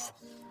service.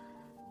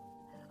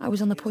 I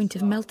was on the point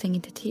of melting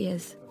into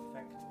tears.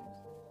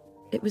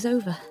 It was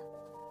over.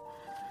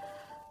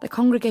 The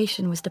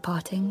congregation was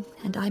departing,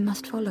 and I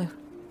must follow.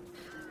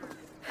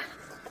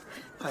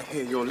 I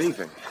hear you're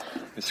leaving,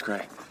 Miss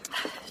Gray.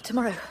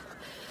 Tomorrow.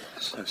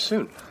 So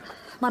soon?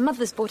 My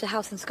mother's bought a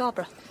house in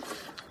Scarborough.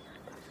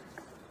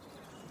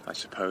 I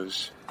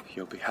suppose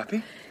you'll be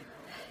happy?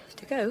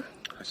 To go?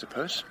 I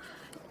suppose.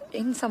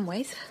 In some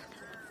ways.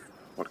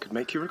 What could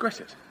make you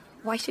regret it?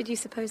 Why should you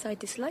suppose I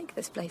dislike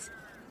this place?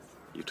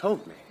 You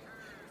told me.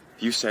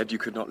 You said you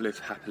could not live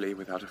happily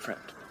without a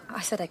friend.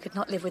 I said I could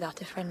not live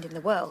without a friend in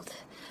the world.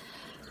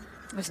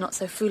 I was not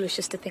so foolish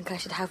as to think I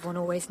should have one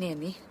always near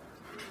me.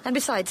 And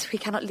besides, we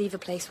cannot leave a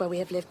place where we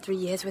have lived 3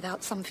 years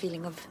without some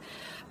feeling of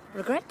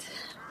regret.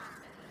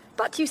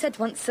 But you said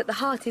once that the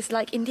heart is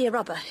like India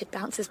rubber. It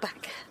bounces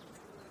back.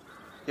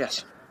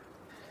 Yes.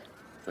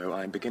 Though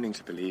I'm beginning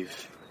to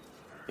believe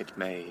it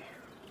may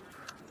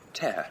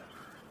tear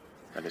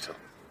a little.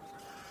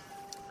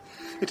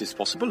 It is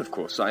possible, of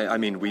course. I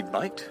mean, we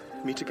might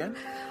meet again.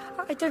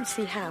 I don't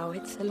see how.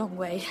 It's a long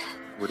way.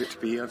 Would it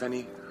be of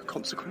any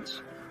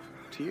consequence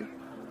to you?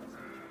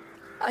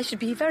 I should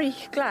be very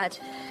glad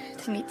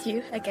to meet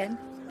you again.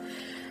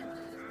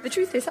 The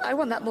truth is, I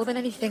want that more than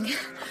anything.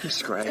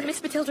 Miss Grey.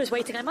 Miss Matilda is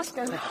waiting. I must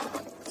go.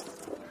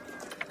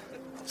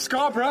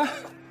 Scarborough,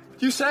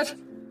 you said?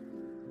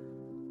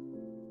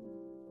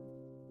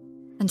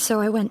 And so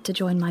I went to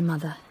join my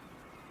mother.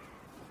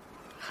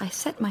 I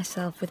set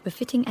myself with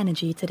befitting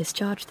energy to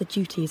discharge the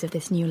duties of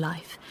this new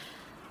life,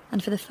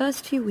 and for the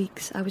first few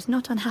weeks I was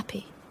not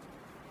unhappy.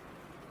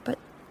 But...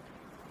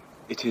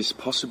 It is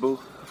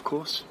possible, of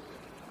course.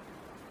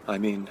 I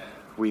mean,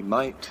 we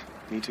might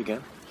meet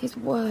again. His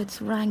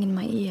words rang in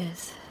my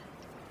ears.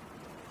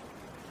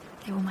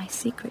 They were my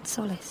secret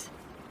solace.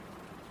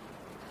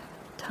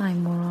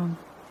 Time wore on.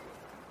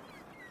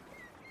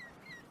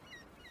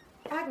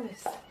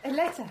 Agnes, a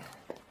letter.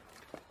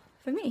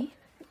 For me?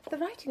 The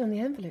writing on the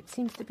envelope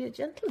seems to be a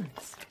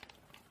gentleman's.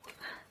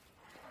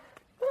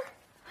 Oh,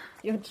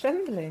 you're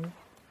trembling.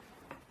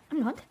 I'm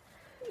not.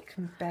 You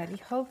can barely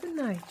hold the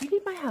knife. Do you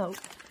need my help?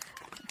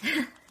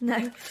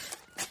 No.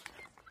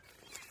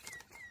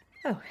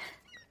 Oh.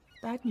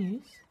 Bad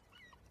news?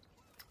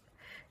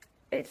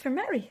 It's from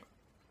Mary.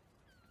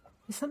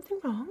 Is something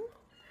wrong?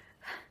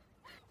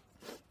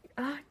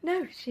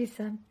 No, she's,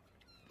 Well,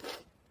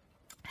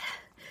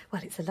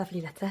 it's a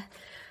lovely letter.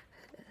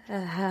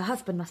 Her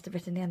husband must have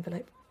written the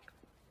envelope.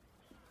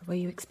 Were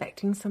you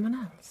expecting someone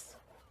else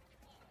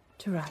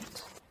to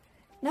write?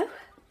 No.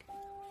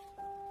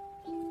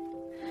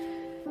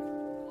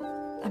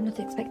 I'm not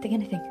expecting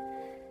anything.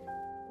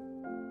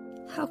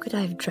 How could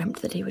I have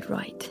dreamt that he would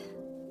write?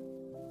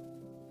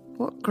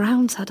 What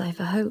grounds had I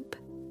for hope?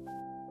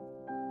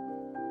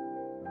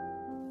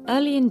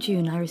 Early in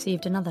June I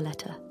received another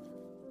letter,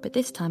 but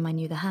this time I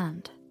knew the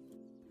hand.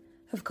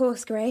 Of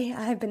course, Grey,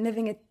 I have been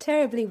living a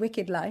terribly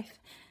wicked life.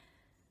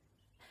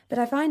 But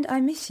I find I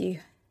miss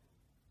you.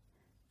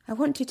 I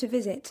want you to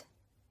visit.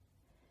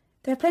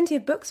 There are plenty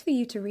of books for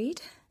you to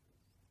read.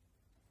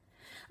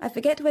 I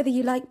forget whether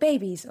you like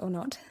babies or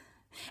not.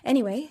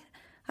 Anyway,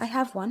 I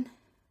have one.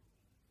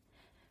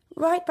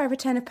 Write by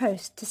return of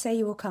post to say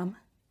you will come.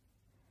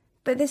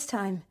 But this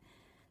time,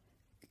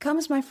 come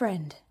as my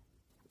friend.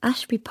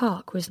 Ashby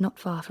Park was not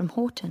far from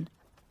Horton.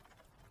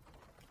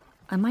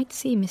 I might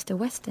see Mr.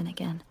 Weston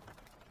again.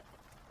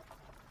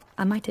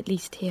 I might at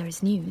least hear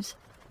his news.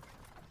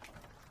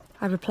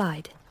 I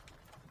replied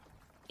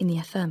in the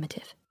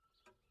affirmative.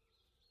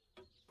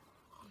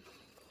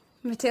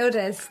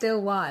 Matilda is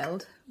still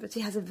wild, but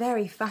she has a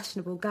very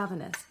fashionable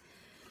governess.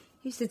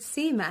 You should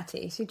see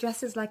Mattie. She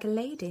dresses like a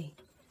lady.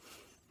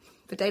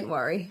 But don't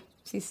worry,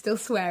 she's still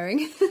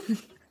swearing.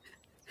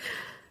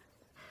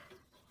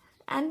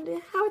 And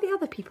how are the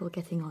other people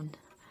getting on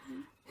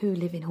who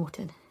live in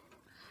Horton?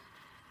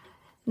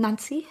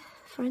 Nancy,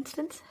 for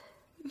instance?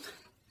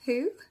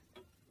 Who?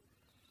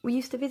 We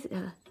used to visit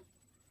her.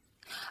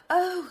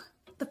 Oh,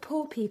 the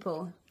poor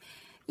people.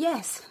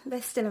 Yes,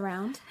 they're still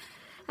around.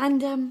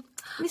 And,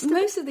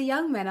 most of the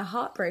young men are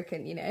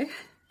heartbroken, you know.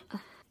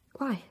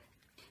 Why?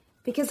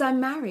 Because I'm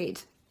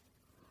married.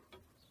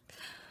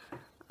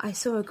 I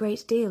saw a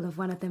great deal of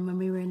one of them when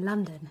we were in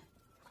London.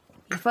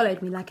 He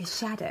followed me like a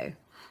shadow.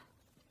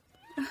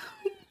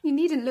 You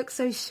needn't look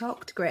so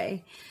shocked,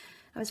 Grey.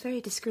 I was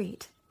very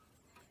discreet.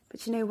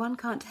 But you know, one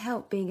can't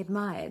help being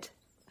admired.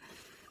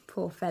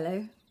 Poor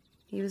fellow.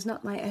 He was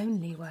not my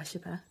only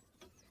worshipper.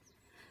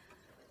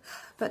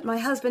 But my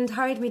husband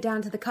hurried me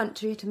down to the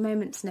country at a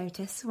moment's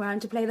notice, where I'm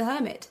to play the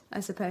hermit,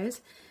 I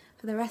suppose,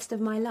 for the rest of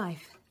my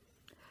life.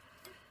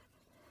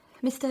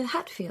 Mr.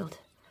 Hatfield?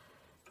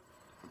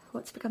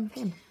 What's become of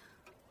him?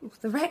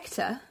 The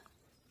rector?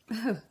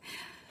 Oh,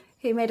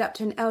 he made up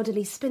to an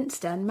elderly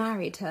spinster and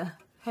married her,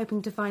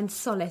 hoping to find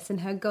solace in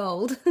her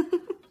gold.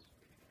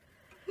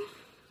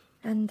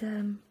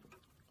 And,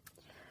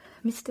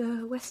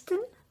 Mr.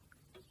 Weston?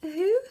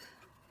 Who?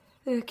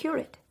 The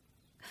curate.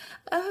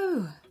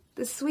 Oh,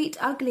 the sweet,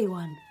 ugly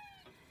one.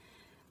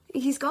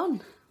 He's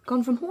gone.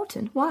 Gone from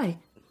Horton? Why?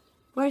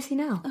 Where is he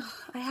now? Oh,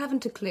 I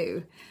haven't a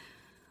clue.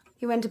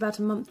 He went about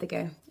a month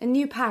ago. A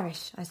new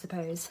parish, I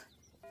suppose.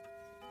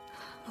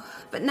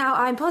 But now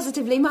I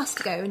positively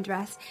must go and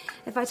dress.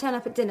 If I turn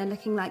up at dinner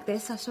looking like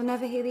this, I shall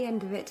never hear the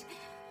end of it.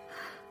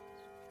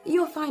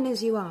 You're fine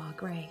as you are,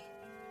 Grey.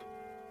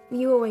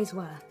 You always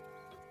were.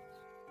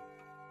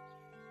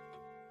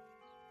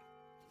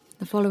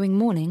 The following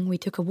morning, we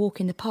took a walk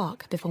in the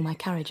park before my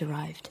carriage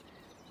arrived.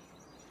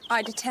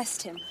 I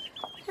detest him.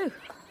 Who?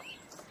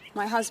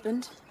 My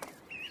husband.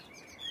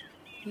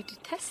 You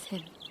detest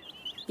him?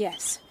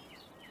 Yes.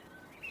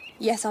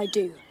 Yes, I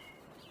do.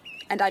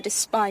 and I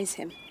despise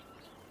him.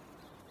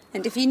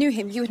 And if you knew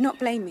him, you would not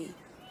blame me.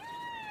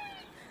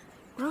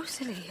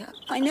 Rosalie...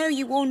 I know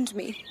you warned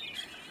me.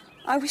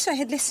 I wish I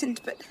had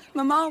listened, but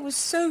Mamma was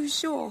so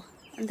sure.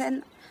 And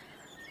then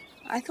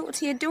I thought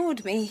he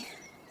adored me.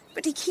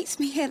 But he keeps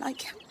me here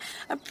like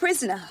a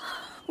prisoner,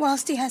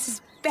 whilst he has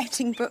his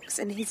betting books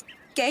and his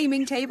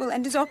gaming table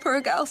and his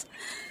opera girls.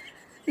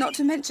 Not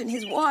to mention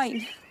his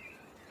wine.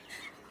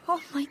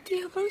 Oh, my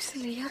dear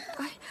Rosalie,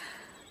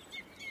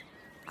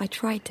 I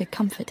tried to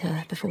comfort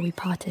her before we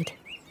parted.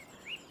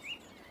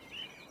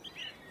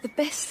 The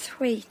best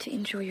way to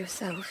enjoy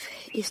yourself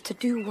is to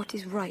do what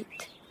is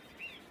right.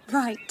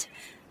 Right.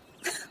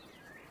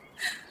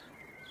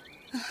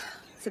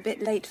 It's a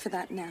bit late for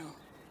that now.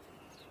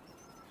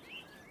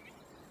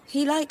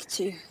 He liked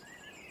you.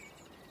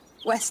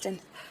 Weston.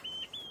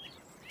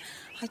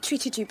 I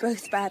treated you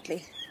both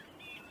badly.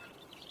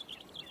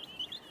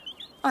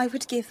 I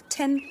would give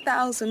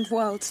 10,000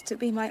 worlds to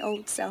be my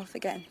old self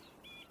again.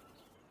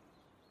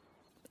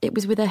 It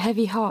was with a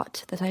heavy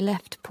heart that I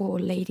left poor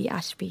Lady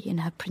Ashby in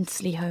her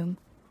princely home.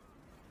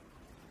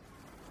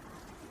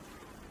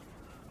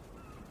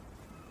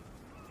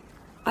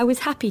 I was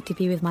happy to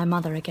be with my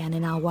mother again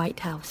in our white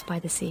house by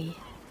the sea.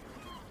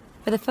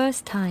 For the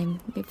first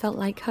time, it felt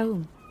like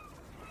home.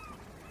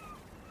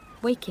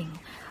 Waking,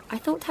 I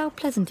thought how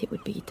pleasant it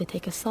would be to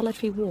take a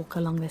solitary walk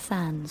along the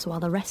sands while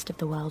the rest of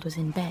the world was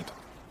in bed.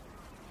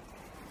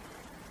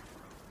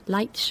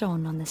 Light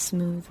shone on the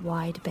smooth,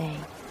 wide bay.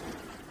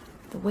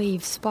 The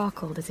waves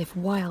sparkled as if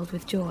wild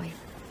with joy.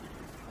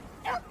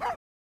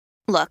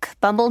 Look,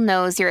 Bumble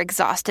knows you're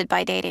exhausted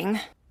by dating.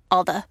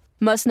 All the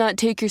must not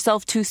take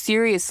yourself too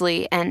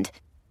seriously and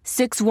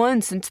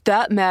 6'1" since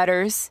that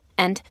matters.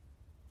 And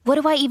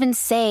what do I even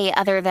say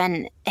other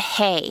than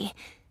hey?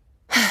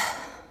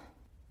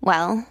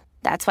 Well,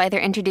 that's why they're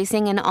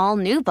introducing an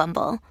all-new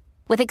Bumble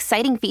with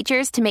exciting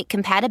features to make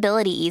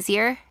compatibility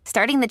easier,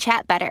 starting the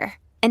chat better,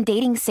 and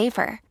dating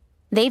safer.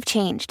 They've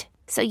changed,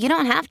 so you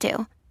don't have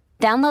to.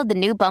 Download the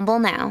new Bumble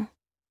now.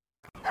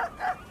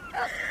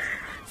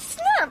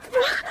 Snap!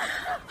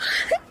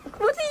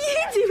 What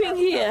are you doing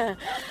here?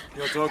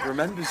 Your dog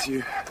remembers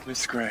you,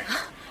 Miss Grey.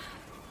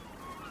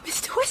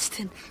 Mr.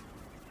 Weston!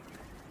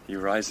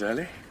 You rise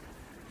early?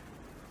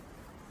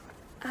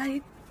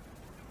 I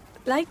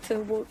like to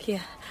walk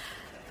here.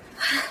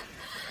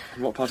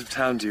 In what part of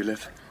town do you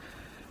live?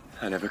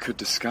 I never could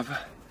discover.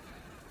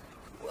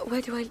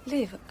 Where do I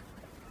live?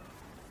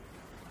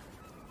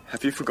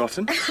 Have you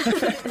forgotten?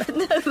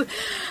 No.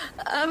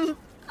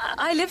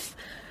 I live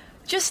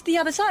just the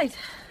other side.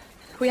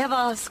 We have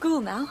our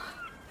school now.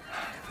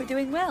 We're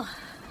doing well.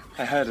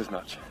 I heard as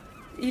much.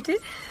 You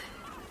did?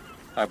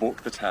 I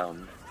walk the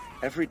town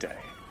every day.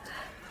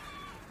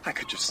 I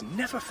could just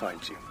never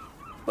find you.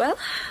 Well,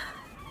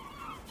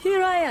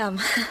 here I am.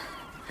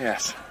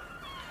 Yes.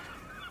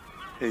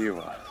 Here you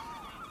are.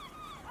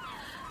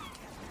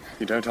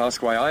 You don't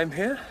ask why I'm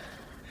here?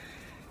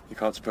 You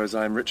can't suppose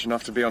I'm rich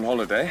enough to be on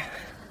holiday.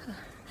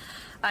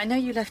 I know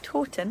you left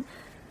Horton.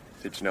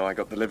 Did you know I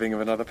got the living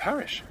of another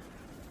parish?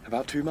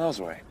 About 2 miles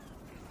away.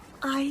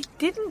 I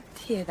didn't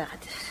hear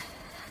that.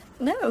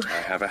 No.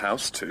 I have a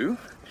house, too.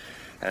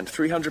 And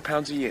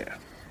 £300 a year.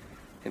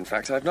 In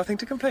fact, I have nothing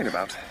to complain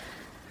about.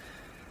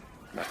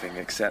 Nothing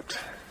except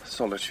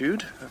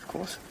solitude, of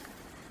course.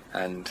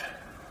 And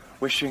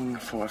wishing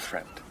for a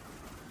friend.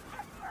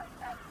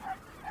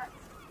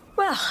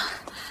 Well,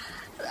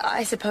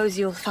 I suppose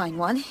you'll find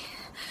one.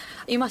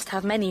 You must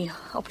have many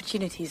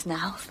opportunities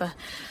now for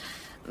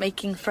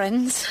making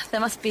friends. There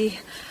must be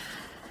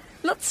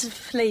lots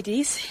of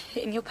ladies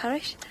in your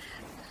parish.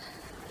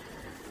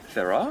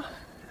 There are,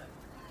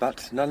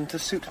 but none to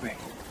suit me.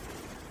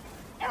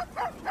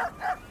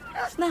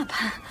 Snap.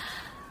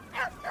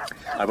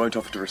 I won't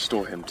offer to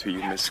restore him to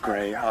you, Miss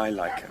Grey. I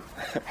like him.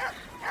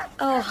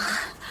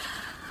 Oh,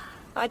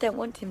 I don't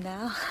want him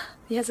now.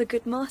 He has a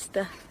good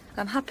master.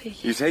 I'm happy.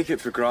 You take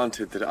it for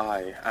granted that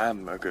I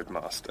am a good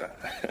master.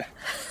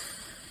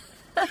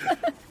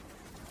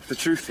 The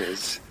truth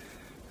is,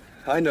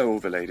 I know all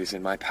the ladies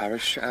in my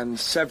parish, and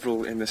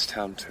several in this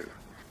town too.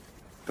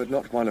 But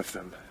not one of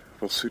them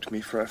will suit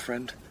me for a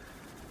friend.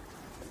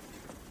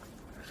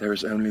 There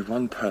is only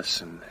one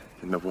person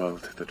in the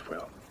world that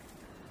will.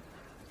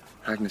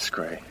 Agnes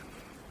Grey,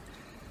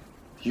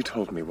 you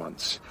told me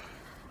once,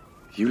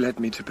 you led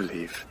me to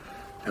believe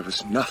there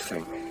was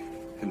nothing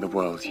in the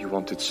world you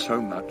wanted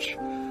so much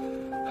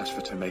as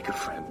for to make a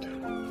friend.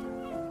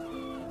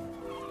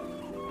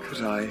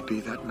 Could I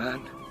be that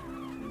man?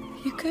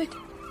 You could.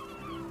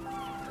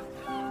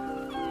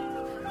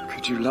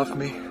 Could you love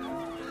me,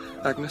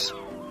 Agnes?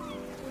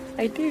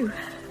 I do.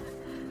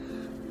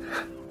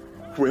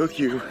 Will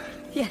you?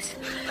 Yes.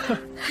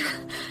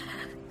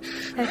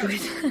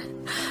 Edward.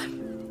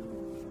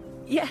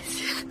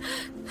 Yes.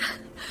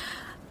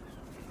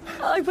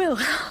 I will.